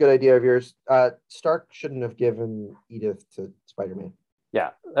a good idea of yours. Stark shouldn't have given Edith to Spider-Man.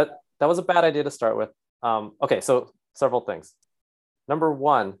 Yeah, that was a bad idea to start with. Okay, so several things. Number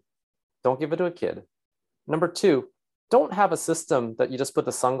one, don't give it to a kid. Number two, don't have a system that you just put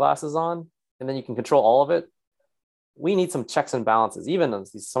the sunglasses on and then you can control all of it. We need some checks and balances. Even on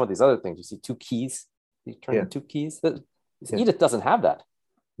some of these other things, you see two keys. You turn two keys. Edith doesn't have that.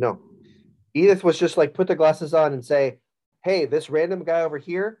 No. Edith was just like, put the glasses on and say, hey, this random guy over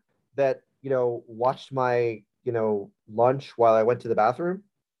here that, watched my, lunch while I went to the bathroom,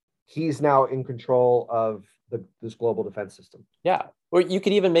 he's now in control of this global defense system. Yeah. Or you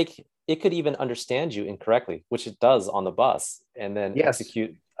could even it could even understand you incorrectly, which it does on the bus, and then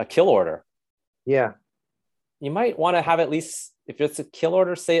execute a kill order. Yeah. You might want to have at least, if it's a kill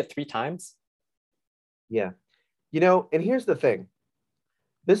order, say it 3 times. Yeah. And here's the thing.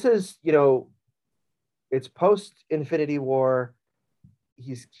 This is, it's post Infinity War.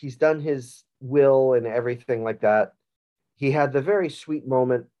 He's done his will and everything like that. He had the very sweet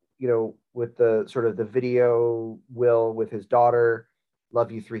moment, with the sort of the video will with his daughter, Love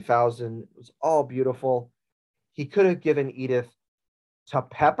You 3000. It was all beautiful. He could have given Edith to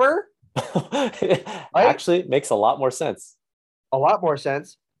Pepper. Right? Actually, it makes a lot more sense. A lot more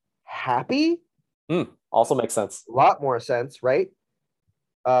sense. Happy. Also makes sense. A lot more sense, right?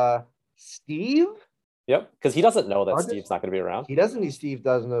 Steve. Yep, because he doesn't know that Steve's not going to be around. Steve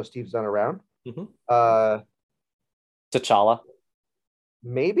doesn't know Steve's not around. T'Challa.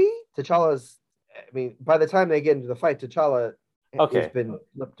 Maybe T'Challa's. I mean, by the time they get into the fight, T'Challa has been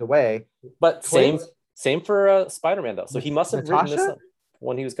flipped away. But same for Spider-Man though. So he must have written this up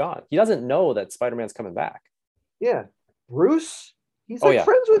when he was gone. He doesn't know that Spider-Man's coming back. Yeah, Bruce. He's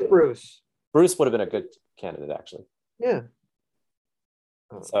friends with Bruce. Bruce would have been a good candidate, actually. Yeah.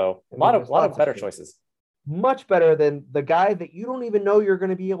 So a lot of better choices. Much better than the guy that you don't even know you're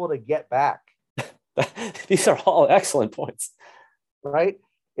going to be able to get back. These are all excellent points. Right?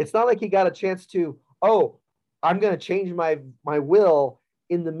 It's not like he got a chance to, I'm going to change my will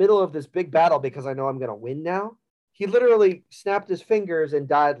in the middle of this big battle because I know I'm going to win now. He literally snapped his fingers and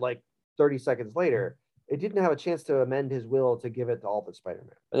died like 30 seconds later. It didn't have a chance to amend his will to give it to all the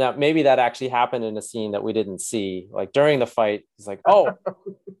Spider-Man. Now, maybe that actually happened in a scene that we didn't see. Like during the fight, he's like,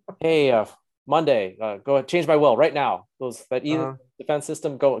 hey, Monday, go change my will right now. That defense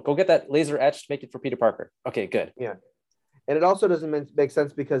system, go get that laser etched, make it for Peter Parker. Okay, good. Yeah. And it also doesn't make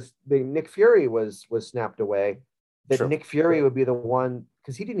sense because Nick Fury was snapped away. That Nick Fury would be the one,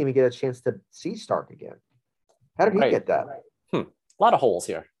 because he didn't even get a chance to see Stark again. How did he get that? A lot of holes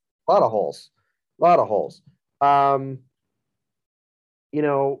here. A lot of holes.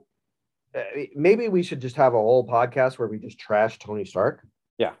 Maybe we should just have a whole podcast where we just trash Tony Stark.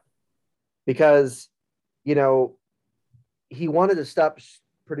 Yeah. Because, he wanted to stop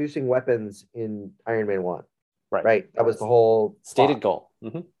producing weapons in Iron Man 1. Right. That was the whole stated goal.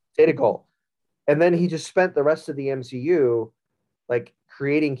 Mm-hmm. Stated goal. And then he just spent the rest of the MCU like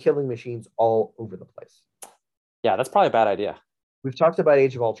creating killing machines all over the place. Yeah, that's probably a bad idea. We've talked about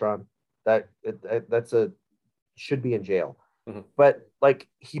Age of Ultron. Should be in jail. Mm-hmm. But like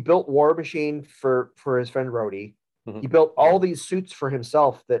he built War Machine for his friend Rhodey. Mm-hmm. He built all these suits for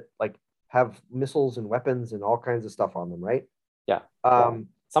himself that like have missiles and weapons and all kinds of stuff on them, right? Yeah.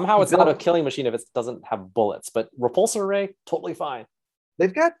 Somehow it's not a killing machine if it doesn't have bullets, but repulsor ray, totally fine.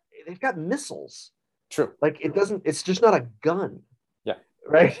 They've got missiles. True. Like it's just not a gun. Yeah.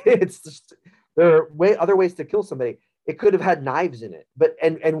 Right. It's just, There are other ways to kill somebody. It could have had knives in it, but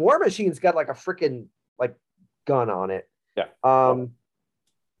and War Machine's got like a freaking like gun on it. Yeah.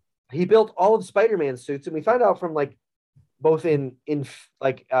 He built all of Spider-Man suits, and we found out from like both in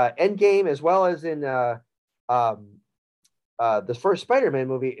like Endgame as well as in um, the first Spider-Man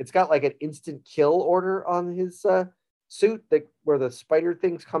movie, it's got like an instant kill order on his suit that where the spider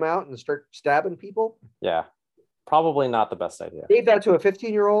things come out and start stabbing people. Yeah, probably not the best idea. Gave that to a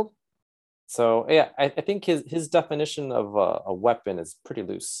 15-year-old. So yeah, I think his definition of a weapon is pretty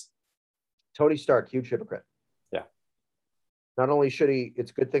loose. Tony Stark, huge hypocrite. Yeah. Not only should he,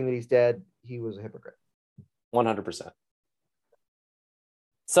 it's a good thing that he's dead. He was a hypocrite. 100%.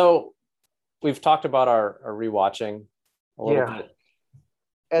 So we've talked about our rewatching a little bit.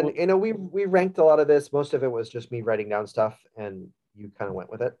 And you know, we ranked a lot of this. Most of it was just me writing down stuff, and you kind of went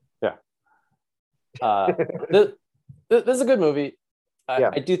with it. Yeah. This is a good movie.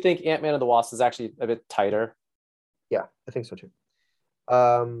 I do think Ant-Man and the Wasp is actually a bit tighter. Yeah, I think so too.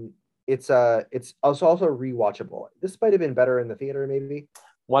 It's also rewatchable. This might have been better in the theater, maybe.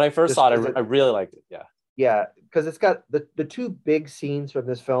 When I first saw it, I really liked it. Yeah. Yeah, because it's got the two big scenes from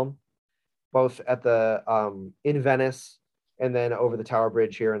this film, both at the in Venice and then over the Tower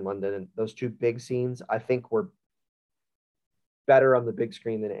Bridge here in London. And those two big scenes, I think, were better on the big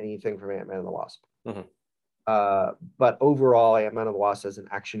screen than anything from Ant-Man and the Wasp. Mm-hmm. But overall, Ant-Man and the Wasp as an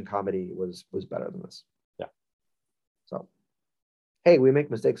action comedy was better than this. Yeah. So, hey, we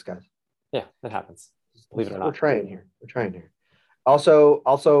make mistakes, guys. Yeah, it happens. Believe it or not. We're trying here.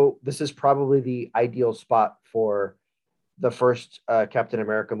 Also, this is probably the ideal spot for the first Captain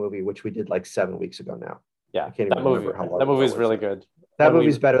America movie, which we did like 7 weeks ago now. Yeah, I can't even remember how long. That movie's really good. That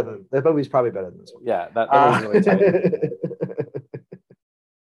movie's probably better than this one. Yeah, that movie's really tight.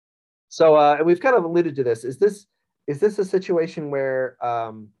 So, and we've kind of alluded to this. Is this a situation where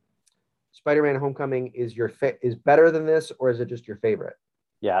Spider-Man: Homecoming is is better than this, or is it just your favorite?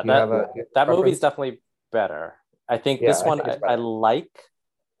 Yeah, that movie's definitely better. I think this one I like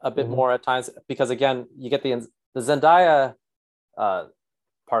a bit more at times because again, you get the Zendaya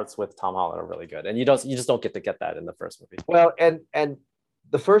parts with Tom Holland are really good, and you just don't get that in the first movie. Well, and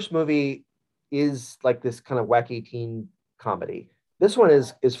the first movie is like this kind of wacky teen comedy. This one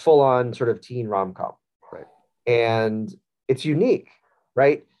is full on sort of teen rom-com, right? And it's unique,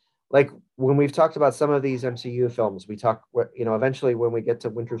 right? Like when we've talked about some of these MCU films, we talk, you know, eventually when we get to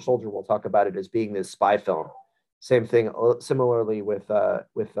Winter Soldier, we'll talk about it as being this spy film. Same thing, similarly with Black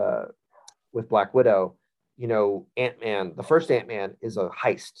Widow. You know, Ant-Man, the first Ant-Man is a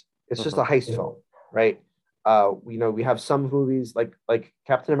heist. It's just a heist film, right? You know, we have some movies like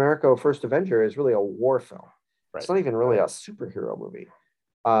Captain America: First Avenger is really a war film. Right. It's not even really a superhero movie.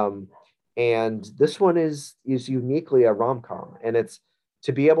 And this one is uniquely a rom-com, and it's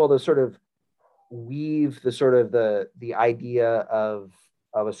to be able to sort of weave the sort of the idea of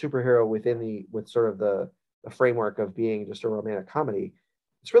a superhero with sort of the framework of being just a romantic comedy.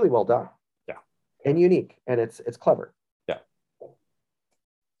 It's really well done. Yeah. And unique, and it's clever. Yeah.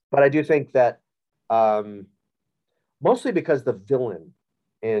 But I do think that mostly because the villain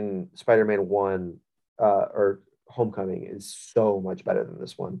in Spider-Man 1 or Homecoming is so much better than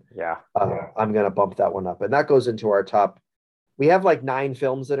this one. Yeah. I'm going to bump that one up. And that goes into our top. We have like 9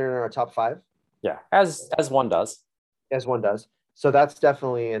 films that are in our top 5. Yeah. As one does. As one does. So that's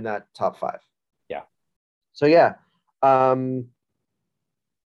definitely in that top 5. Yeah. So yeah.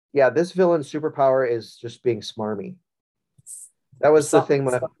 Yeah, this villain's superpower is just being smarmy. That was the thing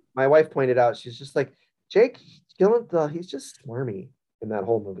my wife pointed out. She's just like, Jake Gyllenhaal, he's just smarmy in that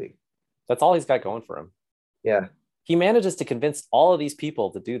whole movie. That's all he's got going for him. Yeah. He manages to convince all of these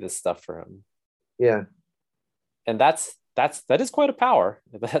people to do this stuff for him. Yeah. And that is quite a power.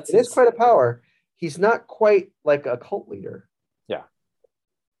 It is quite a power. He's not quite like a cult leader. Yeah.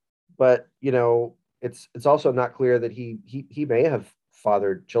 But, you know, it's also not clear that he may have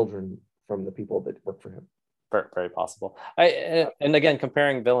fathered children from the people that work for him. Very, very possible. And again,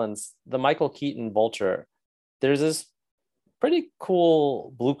 comparing villains, the Michael Keaton Vulture, there's this pretty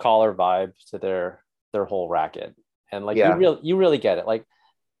cool blue collar vibe to their whole racket, and like you really get it. Like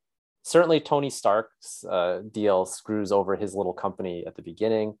certainly Tony Stark's deal screws over his little company at the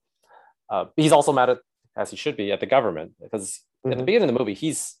beginning. He's also mad at, as he should be, at the government because at the beginning of the movie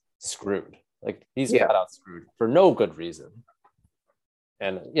he's screwed. Like he's flat out screwed for no good reason.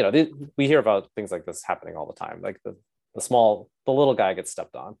 And you know we hear about things like this happening all the time. Like the little guy gets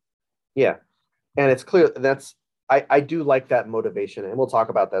stepped on. Yeah, and it's clear that's. I do like that motivation, and we'll talk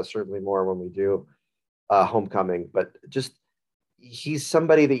about that certainly more when we do Homecoming. But just he's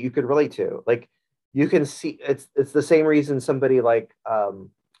somebody that you could relate to. Like you can see, it's the same reason somebody like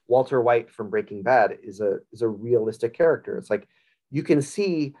Walter White from Breaking Bad is a realistic character. It's like you can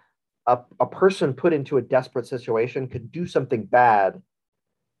see a person put into a desperate situation could do something bad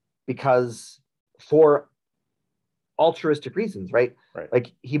because for altruistic reasons, right?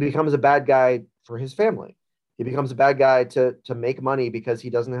 Like he becomes a bad guy for his family. He becomes a bad guy to make money because he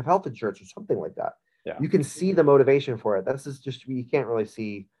doesn't have health insurance or something like that. Yeah. You can see the motivation for it. That's just you can't really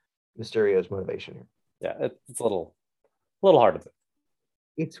see Mysterio's motivation here. Yeah, it's a little hard to think.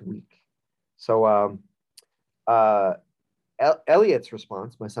 It's weak. So Elliot's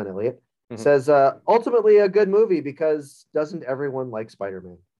response, my son Elliot, says ultimately a good movie because doesn't everyone like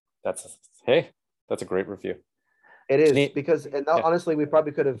Spider-Man? That's a great review. It is because honestly, we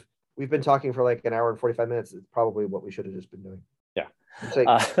probably could have. We've been talking for like an hour and 45 minutes. It's probably what we should have just been doing. Yeah. Say,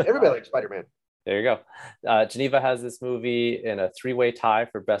 everybody likes Spider-Man. There you go. Geneva has this movie in a 3-way tie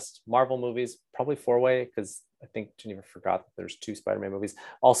for best Marvel movies, probably 4-way because I think Geneva forgot that there's 2 Spider-Man movies,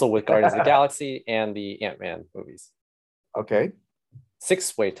 also with Guardians of the Galaxy and the Ant-Man movies. Okay.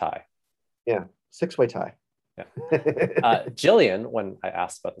 6-way tie. Yeah, 6-way tie. Yeah. Jillian, when I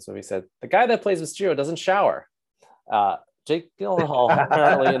asked about this movie, said the guy that plays Mysterio doesn't shower. Jake Gyllenhaal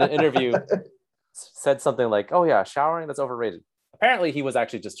apparently in an interview said something like, "Oh yeah, showering, that's overrated." Apparently he was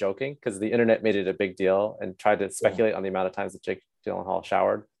actually just joking because the internet made it a big deal and tried to speculate on the amount of times that Jake Gyllenhaal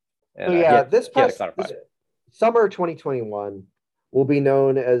showered. And, this summer 2021 will be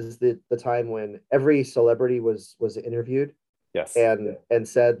known as the time when every celebrity was interviewed. Yes. And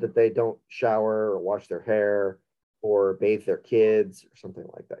said that they don't shower or wash their hair or bathe their kids or something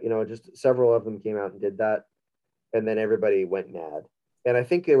like that. You know, just several of them came out and did that. And then everybody went mad. And I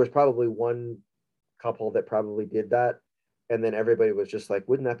think there was probably one couple that probably did that. And then everybody was just like,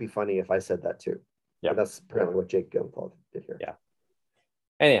 wouldn't that be funny if I said that too? Yeah. But that's apparently what Jake Gyllenhaal did here. Yeah.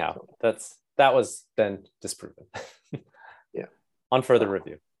 Anyhow, that was then disproven. Yeah. On further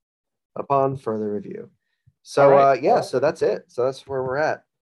review. Upon further review. So right. So that's it. So that's where we're at.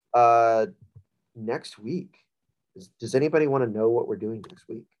 Next week. Does anybody want to know what we're doing next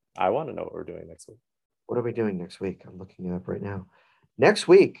week? I want to know what we're doing next week. What are we doing next week? I'm looking it up right now. Next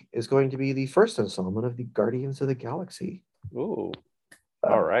week is going to be the first installment of the Guardians of the Galaxy. Ooh.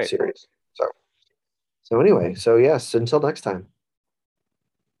 All right. Series. So anyway, yes, until next time.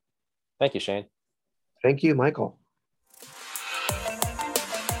 Thank you, Shane. Thank you, Michael.